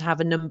be able to have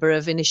a number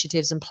of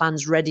initiatives and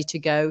plans ready to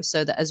go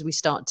so that as we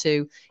start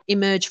to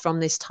emerge from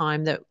this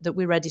time, that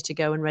we're ready to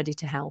go and ready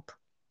to help.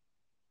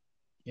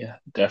 Yeah,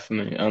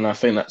 definitely. And I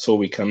think that's all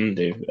we can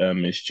do,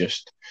 is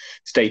just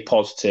stay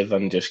positive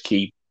and just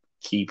keep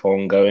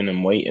on going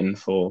and waiting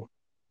for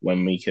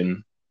when we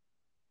can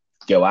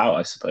go out,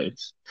 I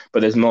suppose.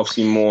 But there's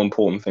mostly more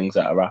important things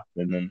that are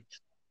happening than.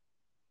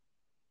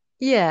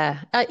 Yeah,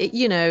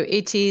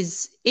 it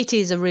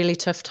is a really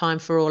tough time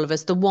for all of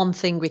us. The one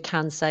thing we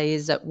can say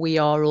is that we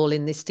are all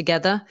in this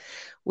together.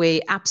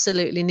 We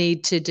absolutely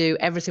need to do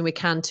everything we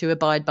can to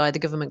abide by the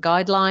government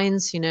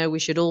guidelines. We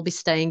should all be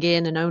staying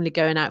in and only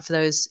going out for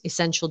those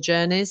essential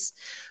journeys.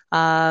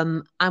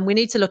 And we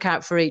need to look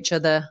out for each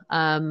other.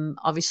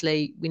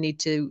 Obviously, we need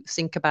to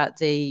think about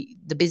the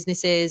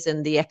businesses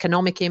and the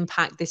economic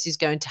impact this is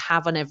going to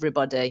have on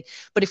everybody.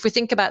 But if we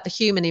think about the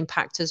human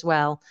impact as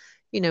well,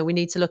 we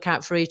need to look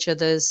out for each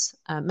other's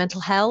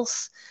mental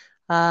health,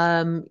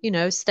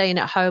 staying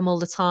at home all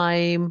the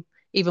time,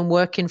 even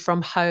working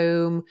from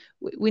home.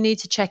 We need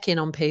to check in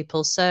on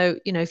people. So,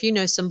 if you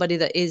know somebody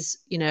that is,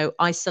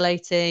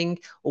 isolating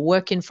or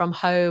working from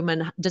home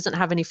and doesn't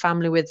have any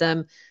family with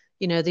them,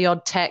 the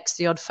odd text,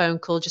 the odd phone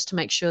call, just to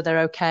make sure they're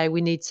okay.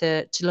 We need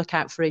to look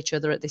out for each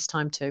other at this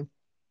time too.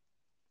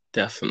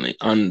 Definitely.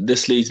 And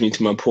this leads me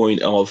to my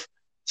point of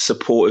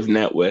supportive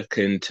network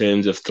in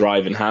terms of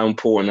thriving. How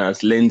important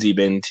has Lindsay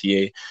been to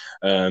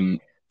you,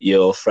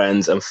 your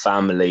friends and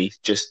family,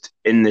 just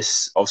in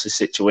this obviously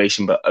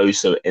situation, but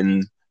also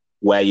in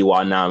where you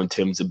are now in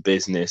terms of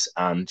business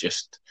and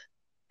just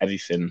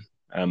everything?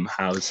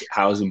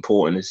 How's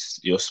important is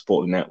your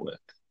supportive network?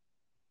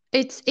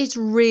 It's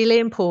really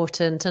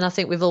important, and I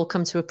think we've all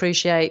come to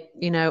appreciate,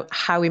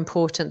 how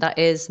important that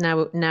is.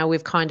 Now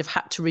we've kind of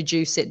had to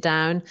reduce it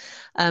down.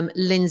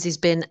 Lindsay's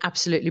been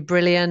absolutely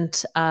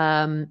brilliant.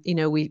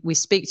 We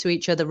speak to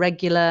each other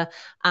regular,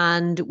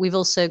 and we've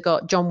also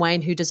got John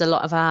Wayne, who does a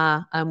lot of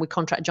our. We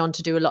contract John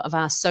to do a lot of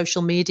our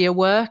social media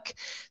work.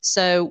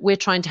 So we're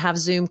trying to have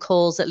Zoom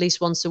calls at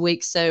least once a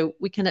week, so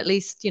we can at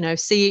least,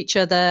 see each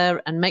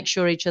other and make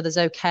sure each other's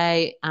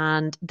okay.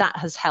 And that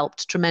has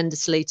helped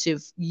tremendously to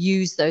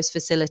use those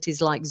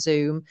facilities like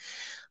Zoom.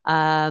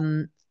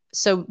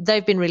 So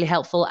they've been really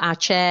helpful. Our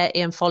chair,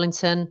 Ian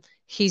Follington,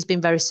 he's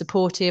been very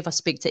supportive. I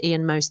speak to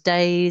Ian most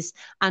days,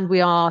 and we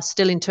are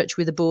still in touch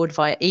with the board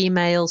via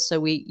email. So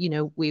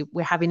we're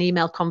having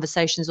email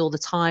conversations all the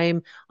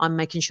time. I'm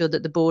making sure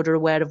that the board are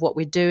aware of what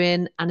we're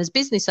doing. And as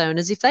business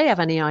owners, if they have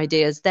any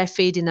ideas, they're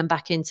feeding them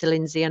back into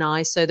Lindsay and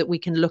I so that we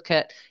can look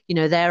at,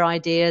 their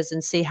ideas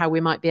and see how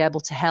we might be able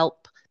to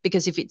help.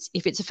 Because if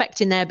it's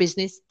affecting their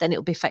business, then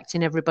it'll be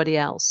affecting everybody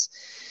else.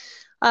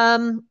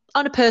 On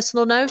a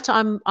personal note,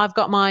 I've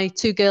got my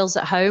 2 girls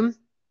at home.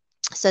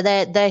 So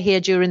they're here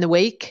during the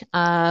week.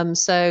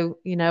 So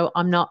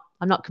I'm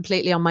not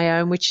completely on my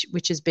own,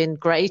 which has been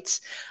great.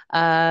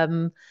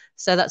 So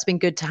that's been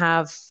good to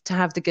have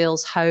the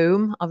girls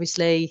home.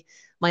 Obviously,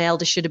 my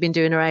eldest should have been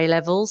doing her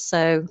A-levels,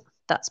 so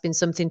that's been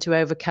something to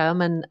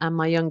overcome. And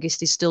my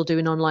youngest is still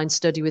doing online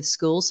study with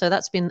school, so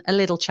that's been a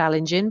little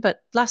challenging.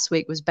 But last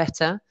week was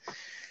better.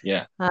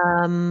 Yeah.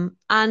 And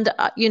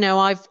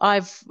I've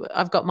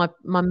got my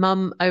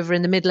mum over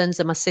in the Midlands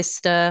and my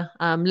sister.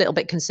 I'm a little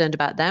bit concerned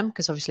about them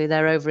because obviously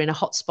they're over in a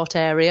hotspot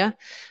area.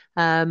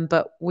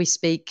 But we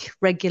speak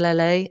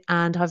regularly,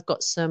 and I've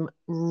got some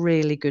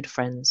really good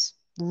friends,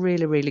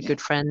 really, really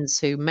good friends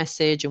who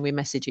message, and we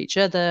message each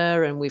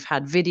other, and we've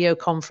had video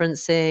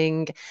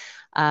conferencing.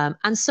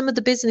 And some of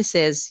the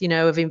businesses,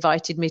 have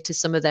invited me to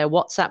some of their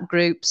WhatsApp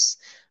groups.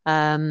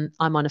 I'm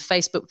on a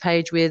Facebook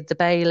page with the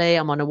Bailey.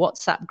 I'm on a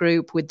WhatsApp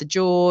group with the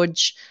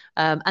George.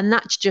 And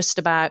that's just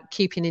about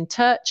keeping in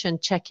touch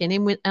and checking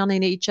in on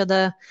each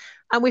other.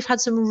 And we've had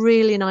some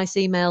really nice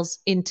emails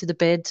into the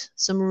bid,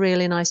 some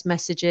really nice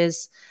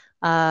messages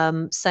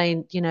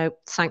saying,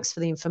 thanks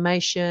for the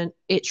information.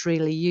 It's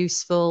really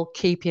useful.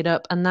 Keep it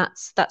up. And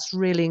that's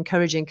really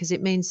encouraging because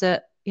it means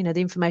that,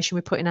 the information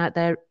we're putting out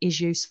there is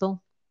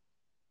useful.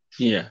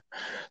 Yeah.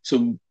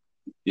 So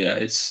yeah,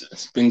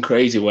 it's been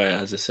crazy where,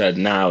 as I said,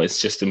 now it's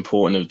just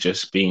important of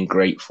just being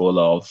grateful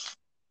of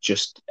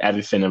just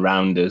everything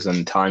around us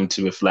and time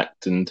to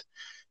reflect and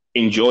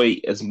enjoy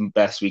as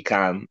best we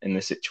can in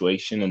the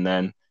situation, and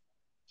then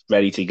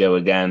ready to go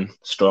again,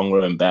 stronger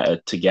and better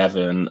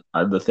together. And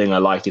the thing I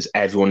like is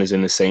everyone is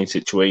in the same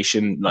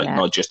situation,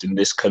 not just in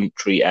this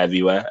country,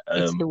 everywhere.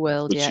 It's the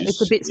world, yeah.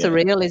 It's a bit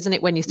surreal, isn't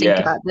it, when you think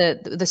about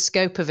the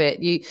scope of it?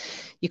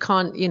 You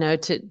can't,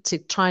 to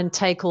try and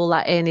take all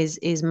that in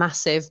is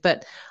massive.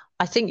 But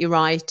I think you're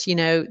right.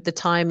 The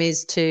time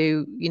is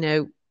to,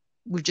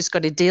 we've just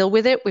got to deal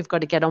with it. We've got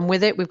to get on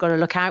with it. We've got to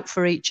look out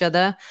for each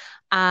other.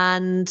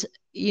 And,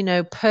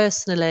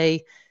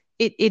 personally,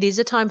 it is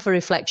a time for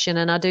reflection.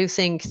 And I do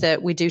think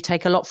that we do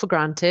take a lot for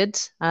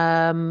granted.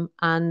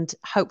 And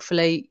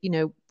hopefully,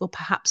 we'll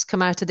perhaps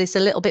come out of this a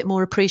little bit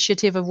more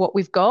appreciative of what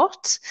we've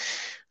got.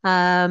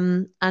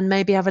 And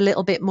maybe have a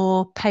little bit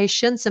more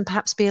patience and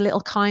perhaps be a little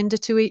kinder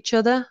to each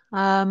other.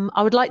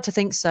 I would like to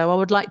think so. I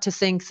would like to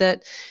think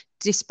that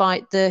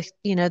despite the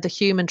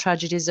human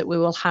tragedies that we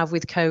will have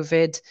with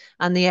COVID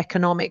and the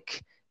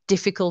economic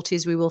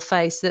difficulties we will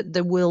face, that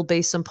there will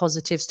be some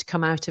positives to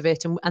come out of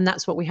it. And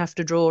that's what we have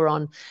to draw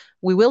on.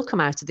 We will come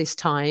out of this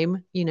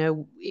time,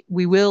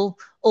 we will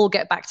all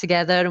get back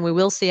together, and we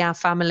will see our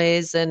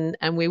families, and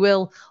we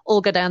will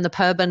all go down the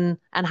pub and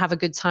have a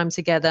good time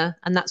together.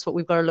 And that's what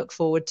we've got to look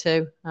forward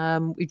to.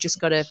 We've just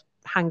got to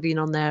hang in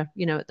on there,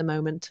 at the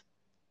moment.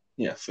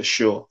 Yeah, for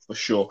sure.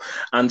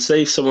 And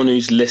say someone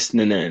who's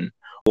listening in,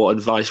 what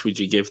advice would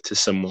you give to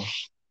someone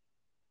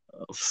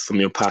from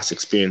your past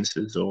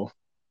experiences or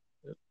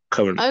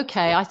current?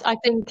 Okay, I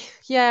think,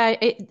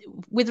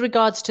 with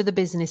regards to the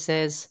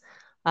businesses,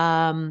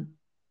 when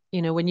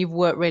you've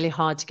worked really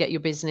hard to get your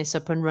business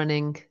up and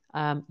running,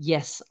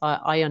 yes,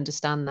 I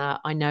understand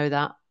that. I know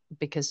that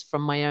because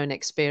from my own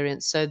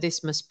experience. So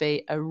this must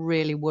be a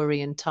really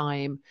worrying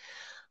time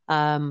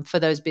for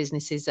those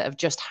businesses that have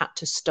just had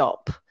to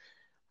stop.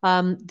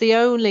 The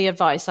only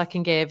advice I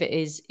can give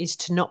is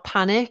to not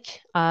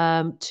panic,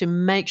 to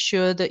make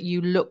sure that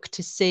you look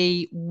to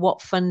see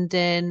what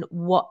funding,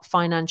 what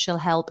financial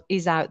help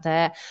is out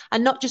there,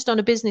 and not just on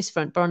a business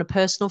front, but on a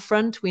personal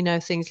front. We know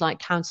things like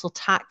council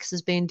tax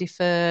has been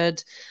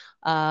deferred.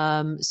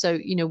 So,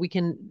 we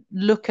can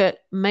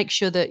make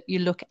sure that you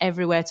look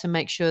everywhere to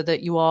make sure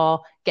that you are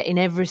getting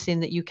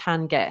everything that you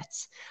can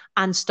get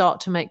and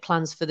start to make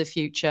plans for the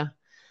future.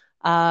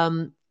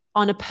 On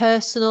a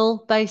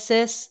personal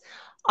basis,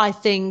 I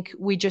think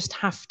we just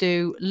have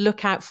to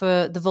look out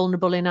for the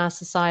vulnerable in our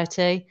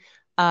society.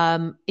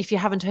 If you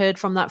haven't heard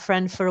from that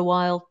friend for a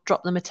while,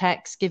 drop them a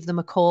text, give them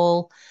a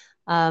call.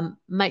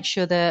 Make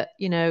sure that,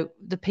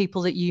 the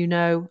people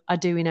that are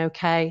doing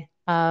okay,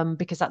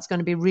 because that's going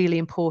to be really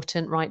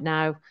important right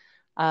now.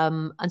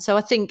 And so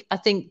I think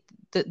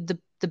that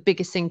the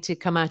biggest thing to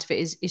come out of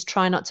it is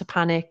try not to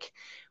panic.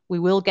 We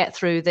will get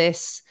through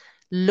this.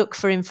 Look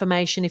for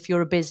information if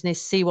you're a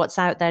business, see what's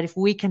out there. If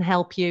we can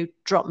help you,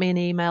 drop me an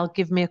email,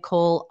 give me a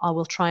call. I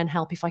will try and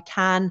help if I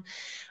can.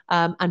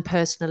 And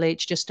personally,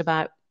 it's just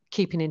about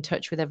keeping in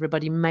touch with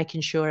everybody,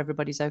 making sure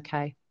everybody's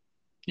okay.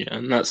 Yeah,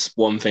 and that's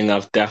one thing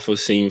I've definitely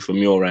seen from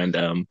your end.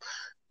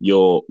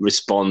 Your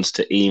response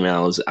to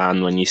emails,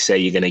 and when you say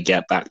you're going to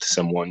get back to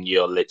someone,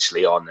 you're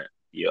literally on it.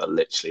 You're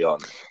literally on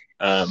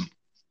it.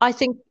 I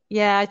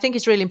think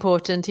it's really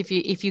important if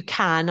you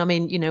can. I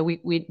mean,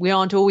 we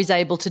aren't always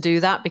able to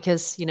do that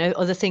because,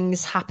 other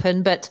things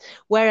happen, but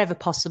wherever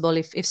possible,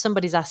 if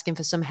somebody's asking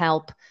for some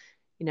help,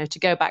 to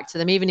go back to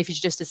them, even if it's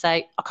just to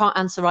say, I can't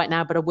answer right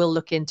now, but I will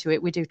look into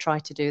it. We do try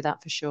to do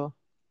that for sure.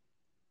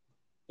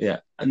 Yeah.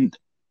 And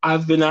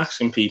I've been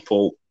asking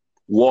people,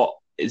 what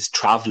does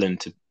traveling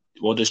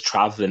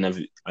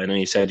I know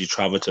you said you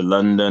traveled to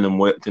London and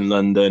worked in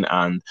London,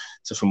 and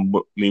so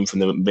moving from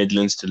the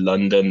Midlands to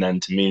London, then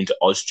to moving to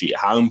Austria.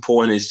 How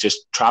important is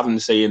just traveling,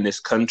 say, in this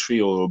country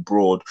or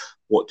abroad?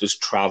 What does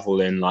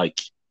traveling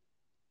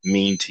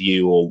mean to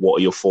you, or what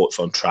are your thoughts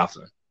on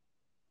traveling?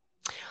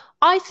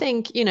 I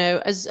think,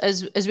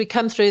 as we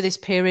come through this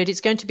period, it's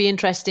going to be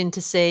interesting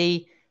to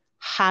see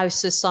how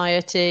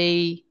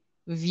society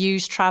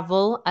views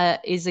travel.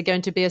 Is there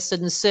going to be a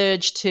sudden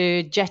surge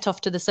to jet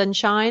off to the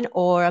sunshine,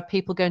 or are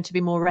people going to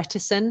be more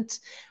reticent?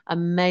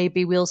 And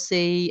maybe we'll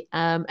see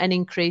an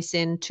increase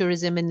in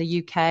tourism in the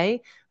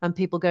UK and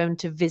people going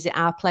to visit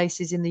our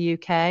places in the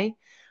UK.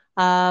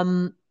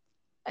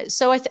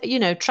 So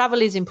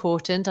travel is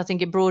important. I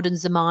think it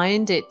broadens the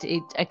mind. It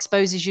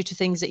exposes you to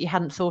things that you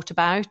hadn't thought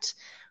about.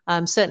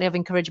 Certainly, I've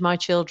encouraged my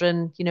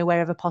children,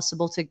 wherever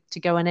possible, to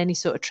go on any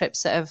sort of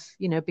trips that have,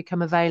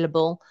 become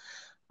available.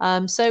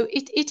 So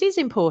it is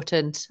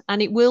important,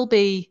 and it will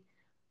be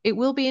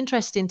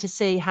interesting to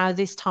see how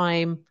this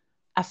time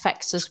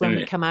affects us when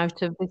we come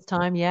out of this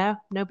time. Yeah,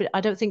 no, but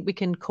I don't think we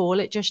can call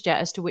it just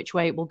yet as to which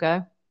way it will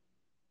go.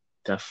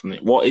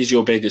 Definitely. What is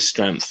your biggest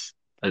strength,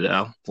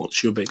 Adele?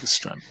 What's your biggest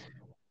strength?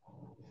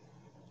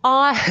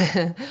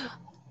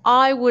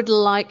 I would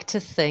like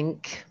to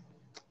think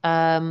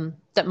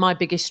that my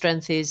biggest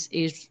strength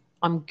is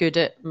I'm good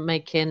at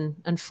making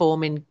and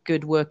forming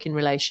good working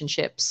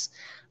relationships,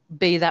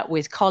 be that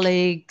with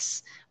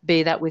colleagues,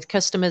 be that with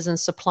customers and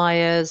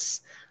suppliers.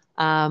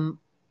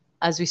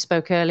 As we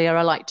spoke earlier,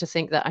 I like to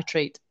think that I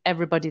treat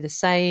everybody the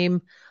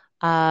same,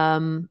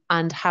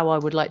 and how I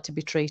would like to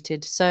be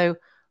treated. So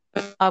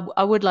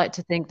I would like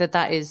to think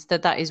that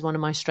is one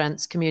of my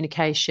strengths: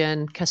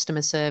 communication,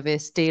 customer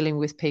service, dealing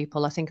with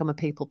people. I think I'm a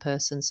people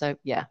person. So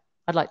yeah,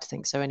 I'd like to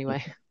think so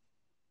anyway.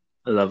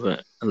 I love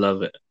it. I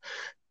love it.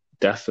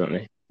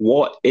 Definitely.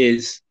 What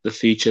is the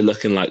future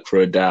looking like for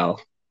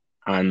Adele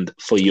and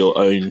for your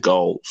own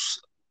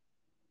goals?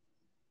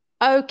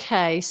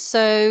 Okay,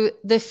 so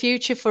the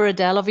future for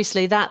Adele,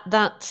 obviously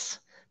that's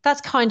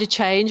kind of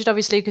changed,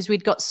 obviously, because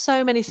we'd got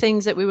so many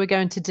things that we were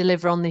going to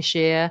deliver on this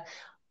year.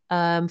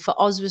 For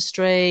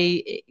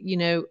Oswestry,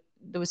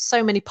 there were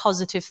so many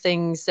positive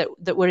things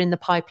that were in the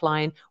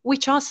pipeline,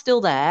 which are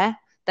still there.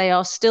 They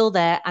are still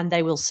there, and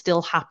they will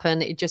still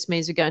happen. It just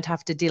means we're going to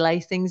have to delay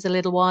things a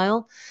little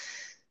while.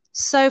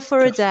 So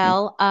for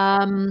Adele,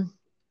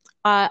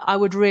 I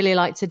would really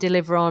like to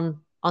deliver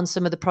on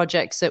some of the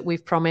projects that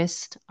we've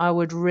promised. I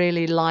would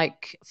really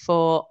like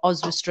for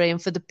Oswestry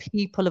and for the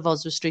people of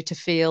Oswestry to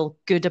feel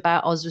good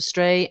about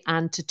Oswestry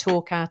and to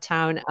talk our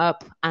town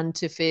up and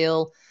to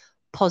feel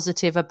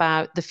positive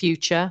about the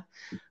future.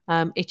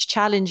 It's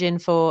challenging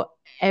for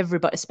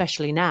everybody,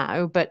 especially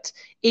now, but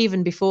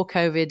even before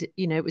COVID,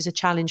 it was a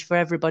challenge for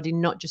everybody,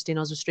 not just in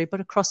Oswestry, but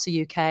across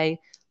the UK.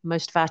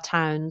 Most of our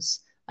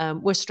towns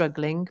were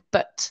struggling,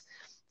 but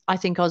I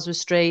think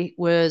Oswestry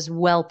was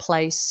well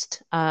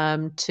placed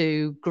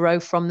to grow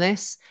from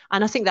this.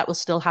 And I think that will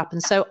still happen.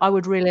 So I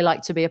would really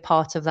like to be a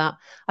part of that.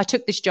 I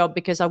took this job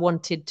because I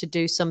wanted to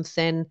do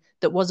something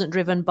that wasn't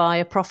driven by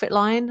a profit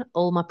line.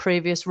 All my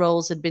previous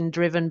roles had been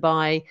driven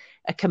by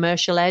a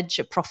commercial edge,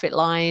 a profit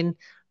line,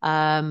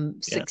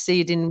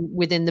 succeeding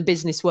within the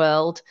business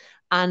world.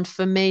 And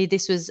for me,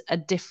 this was a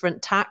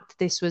different tact.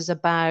 This was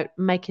about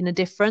making a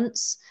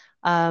difference.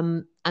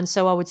 And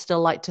so I would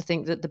still like to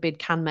think that the bid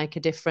can make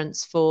a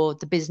difference for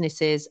the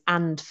businesses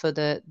and for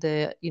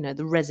the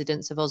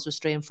residents of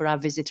Oswestry and for our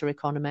visitor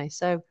economy.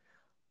 So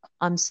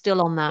I'm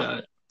still on that.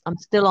 Yeah, I'm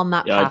still on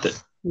that yeah,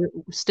 path.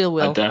 Still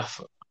I will.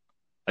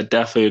 I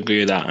definitely agree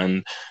with that.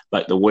 And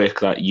like the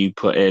work that you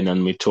put in,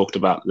 and we talked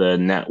about the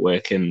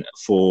networking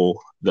for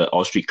the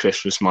Oswestry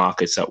Christmas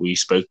markets that we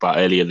spoke about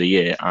earlier the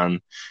year. And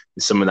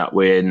some of that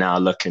we're now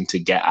looking to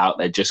get out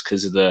there just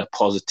because of the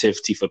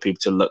positivity for people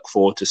to look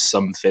forward to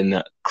something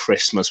at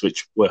Christmas,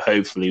 which will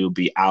hopefully will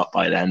be out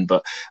by then.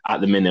 But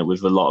at the minute,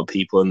 with a lot of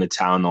people in the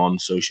town on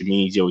social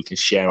media, we can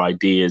share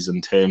ideas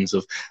in terms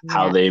of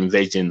how they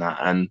envision that.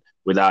 And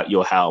without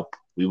your help,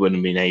 we wouldn't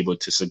have been able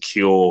to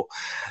secure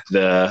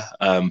the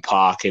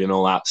parking and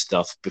all that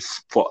stuff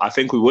before. I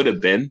think we would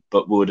have been,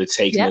 but we would have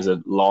taken us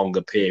a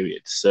longer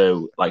period.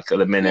 So, like at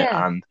the minute,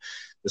 and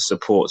the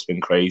support's been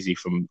crazy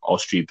from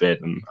Oswestry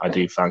Bid, and I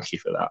do thank you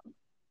for that.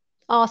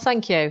 Oh,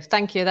 thank you.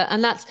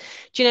 And that's,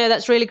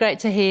 that's really great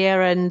to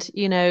hear. And,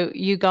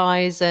 you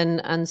guys,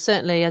 and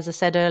certainly, as I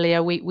said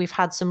earlier, we've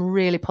had some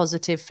really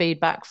positive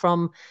feedback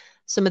from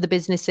some of the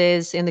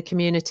businesses in the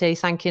community,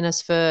 thanking us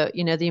for,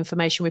 the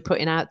information we're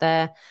putting out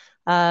there.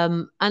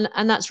 And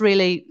that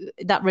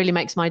really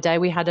makes my day.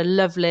 We had a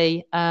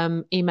lovely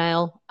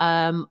email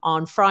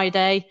on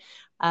Friday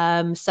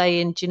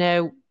saying,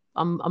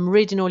 I'm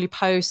reading all your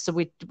posts, so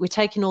we're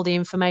taking all the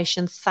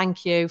information.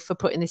 Thank you for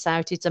putting this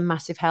out. It's a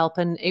massive help,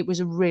 and it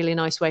was a really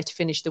nice way to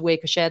finish the week.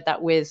 I shared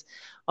that with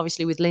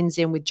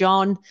Lindsay and with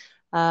John.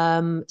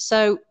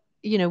 So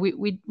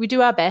we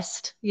do our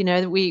best.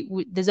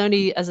 There's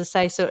only, as I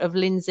say, sort of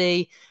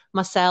Lindsay,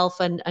 myself,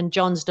 and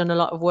John's done a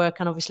lot of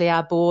work, and obviously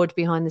our board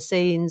behind the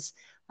scenes.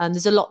 And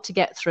there's a lot to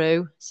get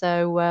through.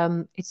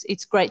 So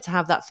it's great to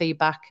have that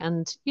feedback.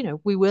 And,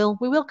 we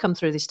will come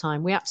through this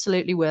time. We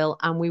absolutely will.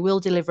 And we will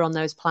deliver on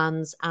those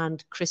plans.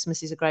 And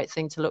Christmas is a great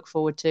thing to look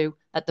forward to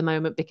at the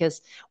moment,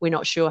 because we're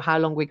not sure how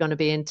long we're going to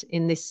be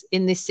in this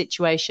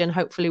situation.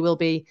 Hopefully we'll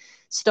be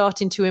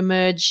starting to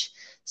emerge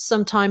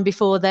sometime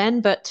before then,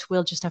 but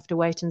we'll just have to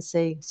wait and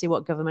see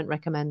what government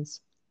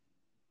recommends.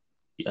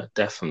 Yeah,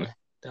 definitely.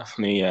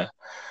 Yeah.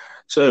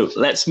 So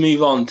let's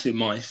move on to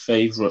my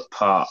favourite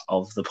part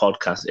of the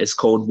podcast. It's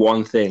called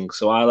One Thing.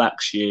 So I'll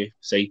ask you,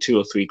 say, 2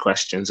 or 3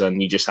 questions, and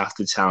you just have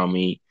to tell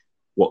me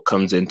what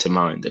comes into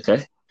mind,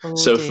 okay? Oh,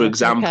 so, dear. For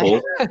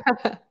example,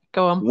 okay.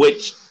 Go on.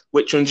 Which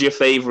one's your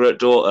favourite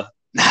daughter?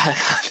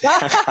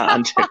 It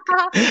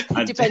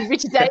depends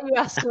which day you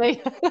ask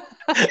me.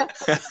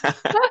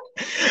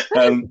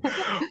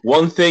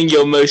 One thing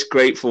you're most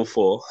grateful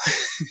for.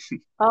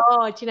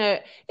 Oh,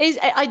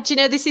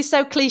 this is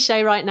so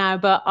cliche right now,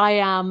 but I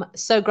am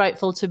so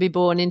grateful to be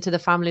born into the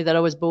family that I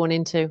was born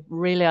into.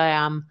 Really, I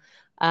am.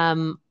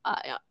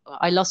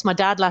 I lost my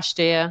dad last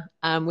year,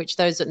 which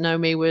those that know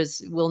me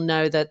will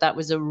know that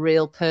was a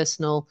real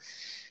personal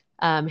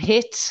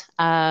hit.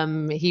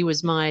 He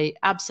was my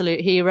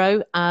absolute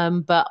hero,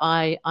 but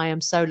I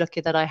am so lucky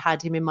that I had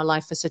him in my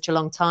life for such a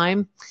long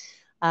time.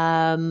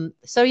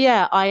 So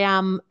yeah, I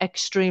am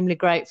extremely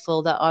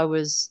grateful that I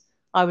was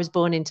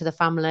born into the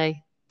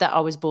family that I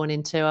was born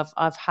into.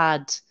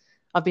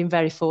 I've been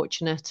very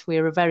fortunate.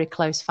 We're a very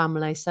close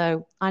family.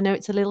 So I know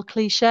it's a little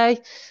cliche,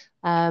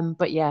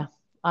 but yeah,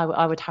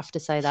 I would have to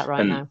say that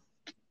right now.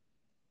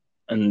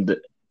 And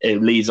it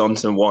leads on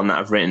to one that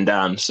I've written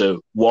down.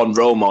 So one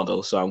role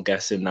model. So I'm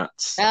guessing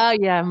that's. Oh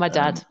yeah, my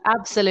dad.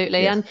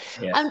 Absolutely. Yeah,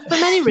 and for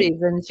many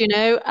reasons,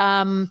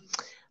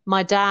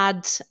 my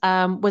dad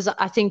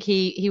I think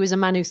he was a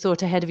man who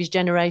thought ahead of his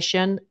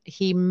generation.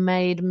 He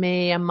made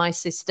me and my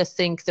sister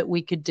think that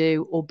we could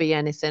do or be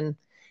anything.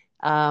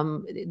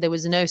 There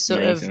was no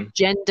sort of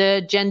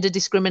gender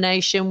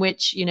discrimination,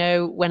 which,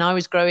 when I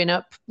was growing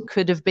up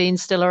could have been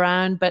still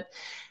around, but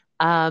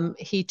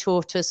he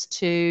taught us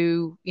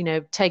to,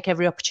 take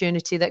every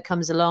opportunity that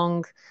comes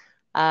along.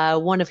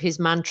 One of his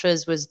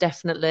mantras was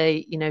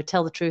definitely,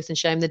 tell the truth and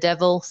shame the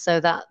devil.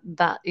 So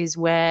that is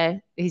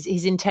where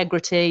his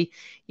integrity,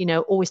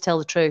 always tell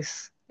the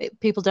truth.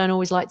 People don't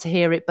always like to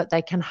hear it, but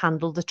they can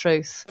handle the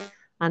truth.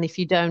 And if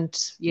you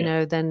don't,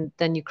 then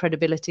your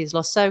credibility is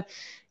lost. So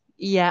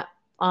yeah,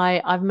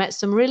 I've met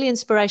some really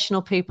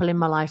inspirational people in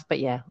my life, but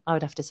yeah, I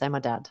would have to say my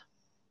dad.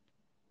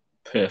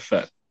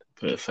 Perfect.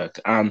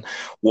 And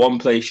one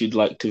place you'd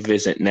like to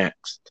visit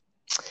next?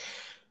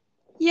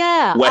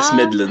 Yeah, West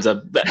Midlands. I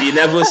bet you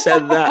never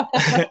said that.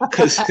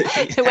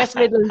 The West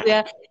Midlands,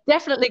 yeah,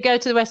 definitely go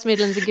to the West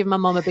Midlands and give my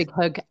mum a big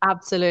hug.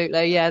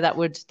 Absolutely, yeah, that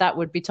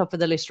would be top of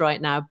the list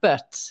right now.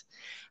 But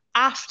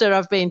after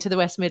I've been to the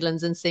West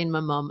Midlands and seen my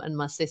mum and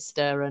my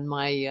sister and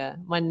my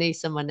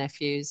niece and my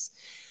nephews,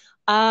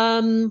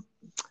 I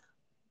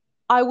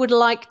would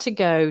like to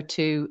go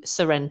to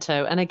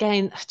Sorrento. And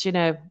again,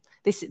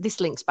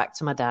 this links back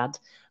to my dad.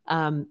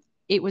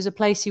 It was a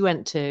place he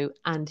went to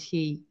and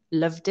he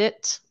loved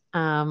it.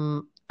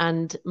 And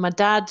my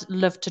dad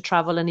loved to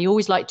travel, and he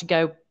always liked to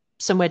go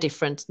somewhere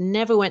different.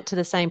 Never went to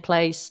the same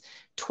place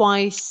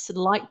twice,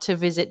 liked to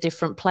visit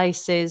different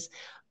places.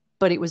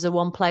 but it was the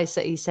one place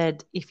that he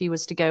said if he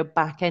was to go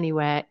back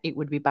anywhere, it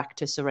would be back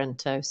to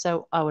Sorrento.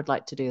 So I would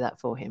like to do that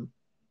for him.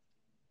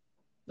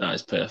 That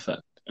is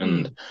perfect.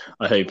 And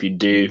I hope you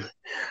do.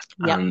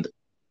 Yep. And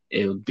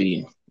it would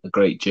be a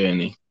great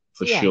journey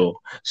for sure.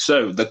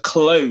 So the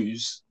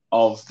close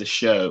of the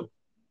show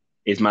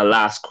is my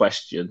last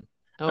question.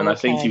 And I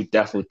think you've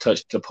definitely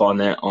touched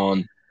upon it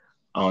on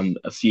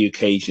a few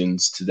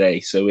occasions today.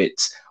 So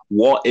it's,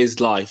 what is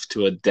life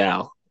to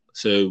Adele?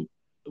 So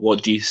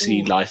what do you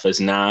see life as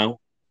now?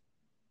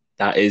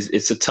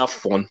 It's a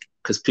tough one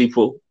because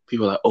people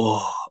are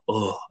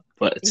like,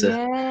 but it's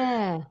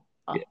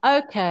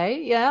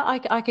Okay, yeah,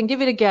 I can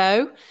give it a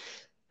go.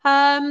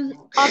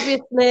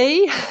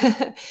 Obviously,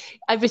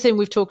 everything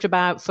we've talked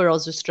about for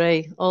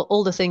Oswestry,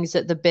 all the things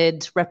that the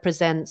bid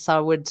represents, I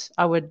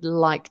would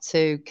like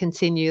to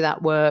continue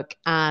that work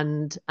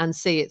and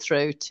see it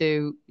through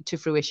to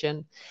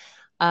fruition.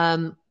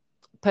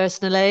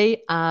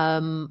 Personally,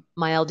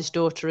 my eldest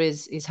daughter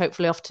is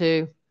hopefully off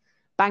to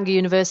Bangor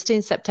University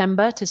in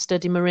September to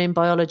study marine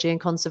biology and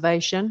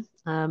conservation.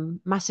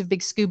 Massive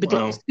big scuba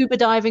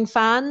diving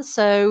fan,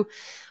 so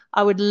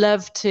I would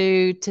love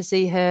to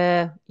see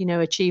her,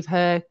 achieve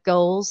her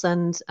goals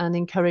and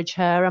encourage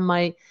her. And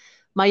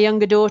my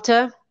younger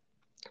daughter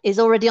is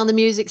already on the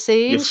music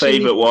scene. Your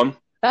favourite one?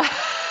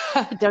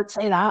 Don't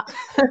say that.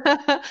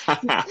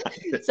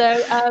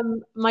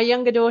 So my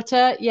younger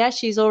daughter,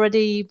 she's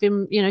already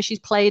been, she's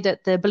played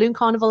at the Balloon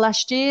Carnival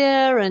last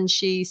year, and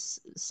she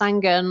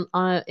sang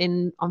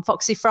on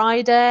Foxy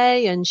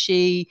Friday, and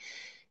she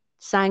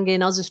sang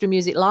in Oswestry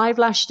Music Live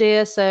last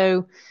year.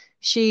 So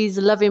she's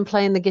loving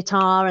playing the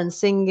guitar and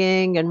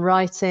singing and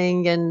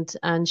writing,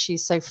 and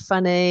she's so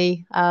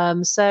funny.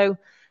 So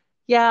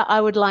yeah, I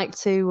would like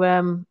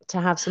to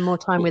have some more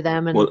time with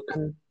them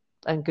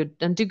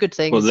and do good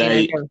things.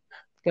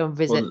 Go and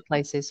visit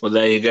places. Well,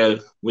 there you go.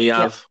 We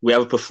have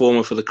a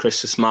performer for the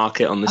Christmas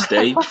market on the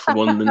stage for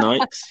one of the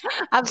nights.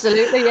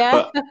 Absolutely,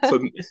 yeah.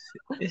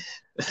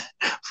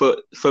 But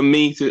for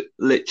me to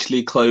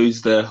literally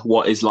close the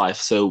what is life.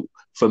 So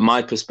from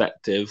my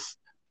perspective,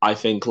 I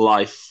think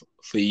life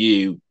for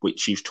you,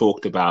 which you've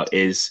talked about,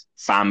 is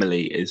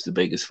family is the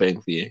biggest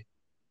thing for you.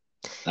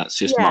 That's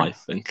just my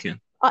thinking.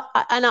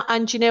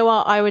 And you know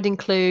what? I would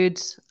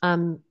include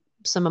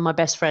some of my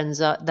best friends.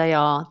 They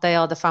are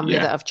the family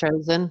that I've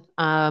chosen.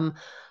 And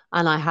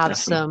I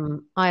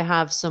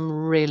have some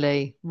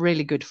really,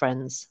 really good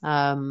friends.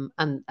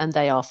 And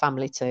they are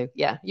family too.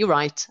 Yeah, you're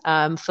right.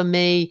 For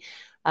me,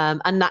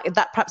 and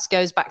that perhaps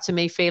goes back to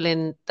me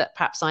feeling that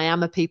perhaps I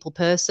am a people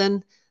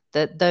person,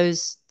 that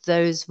those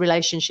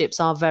relationships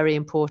are very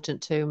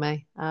important to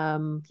me.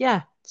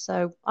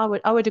 So I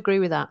would agree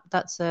with that.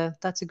 That's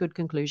a good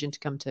conclusion to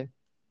come to.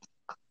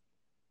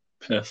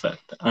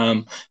 Perfect.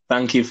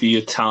 Thank you for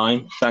your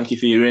time. Thank you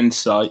for your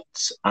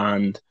insights,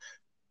 and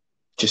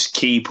just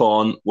keep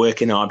on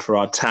working hard for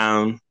our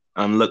town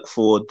and look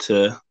forward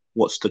to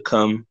what's to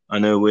come. I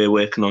know we're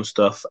working on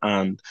stuff,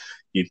 and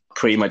you're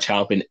pretty much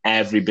helping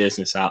every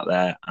business out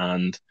there,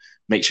 and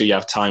make sure you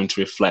have time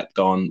to reflect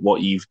on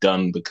what you've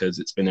done, because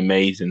it's been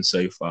amazing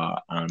so far.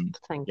 And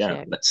Thank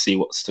you. Let's see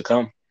what's to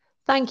come.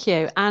 Thank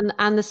you.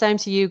 And the same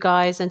to you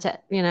guys, and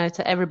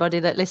to everybody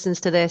that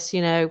listens to this,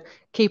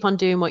 keep on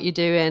doing what you're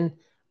doing.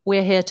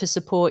 We're here to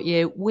support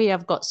you. We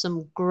have got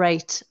some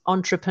great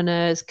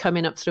entrepreneurs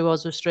coming up through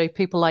Oswestry,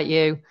 people like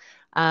you.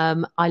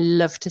 I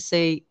love to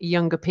see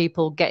younger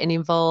people getting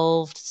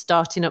involved,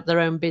 starting up their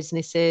own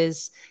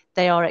businesses.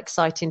 They are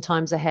exciting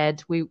times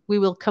ahead. We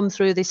will come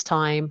through this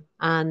time,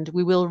 and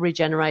we will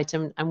regenerate,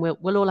 and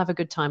we'll all have a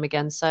good time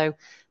again. So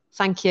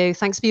thank you.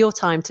 Thanks for your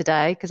time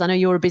today, because I know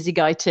you're a busy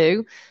guy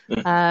too.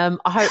 I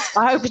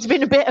hope it's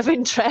been a bit of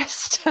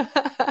interest. And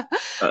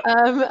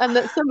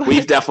that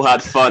we've definitely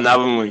had fun,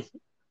 haven't we?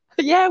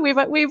 Yeah, we've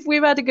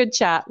had a good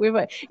chat.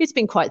 It's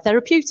been quite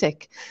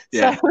therapeutic.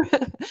 Yeah. So,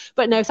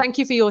 but no, thank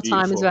you for your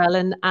time as well.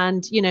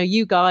 And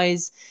you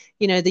guys,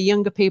 the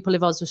younger people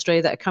of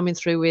Oswestry that are coming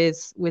through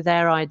with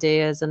their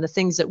ideas and the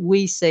things that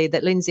we see,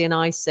 that Lindsay and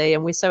I see,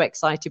 and we're so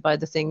excited by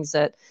the things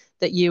that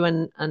you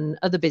and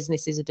other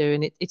businesses are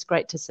doing. It's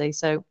great to see.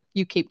 So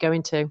you keep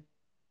going too.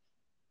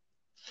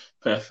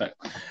 Perfect.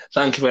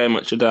 Thank you very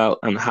much, Adele,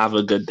 and have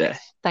a good day.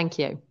 Thank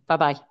you.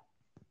 Bye-bye.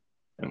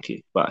 Thank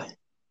you. Bye.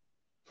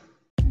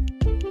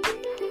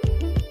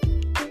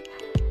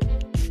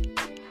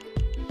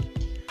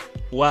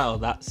 Well,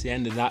 that's the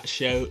end of that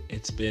show.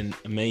 It's been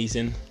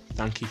amazing.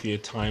 Thank you for your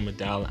time,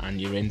 Adele, and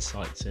your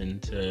insights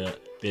into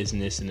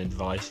business and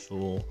advice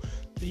for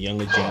the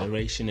younger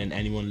generation and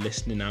anyone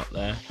listening out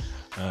there.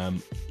 I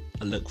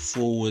look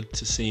forward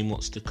to seeing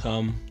what's to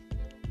come.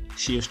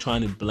 She was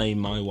trying to blame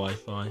my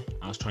Wi-Fi.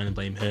 I was trying to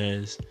blame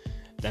hers.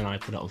 Then I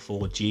put it on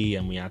 4G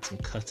and we had some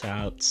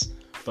cutouts.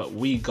 But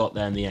we got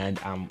there in the end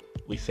and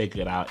we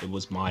figured out it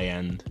was my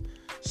end.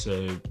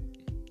 So,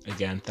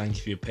 again, thank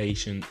you for your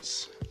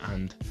patience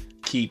and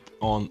keep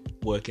on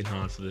working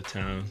hard for the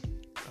town,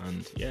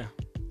 and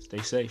stay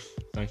safe.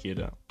 Thank you,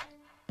 Adele.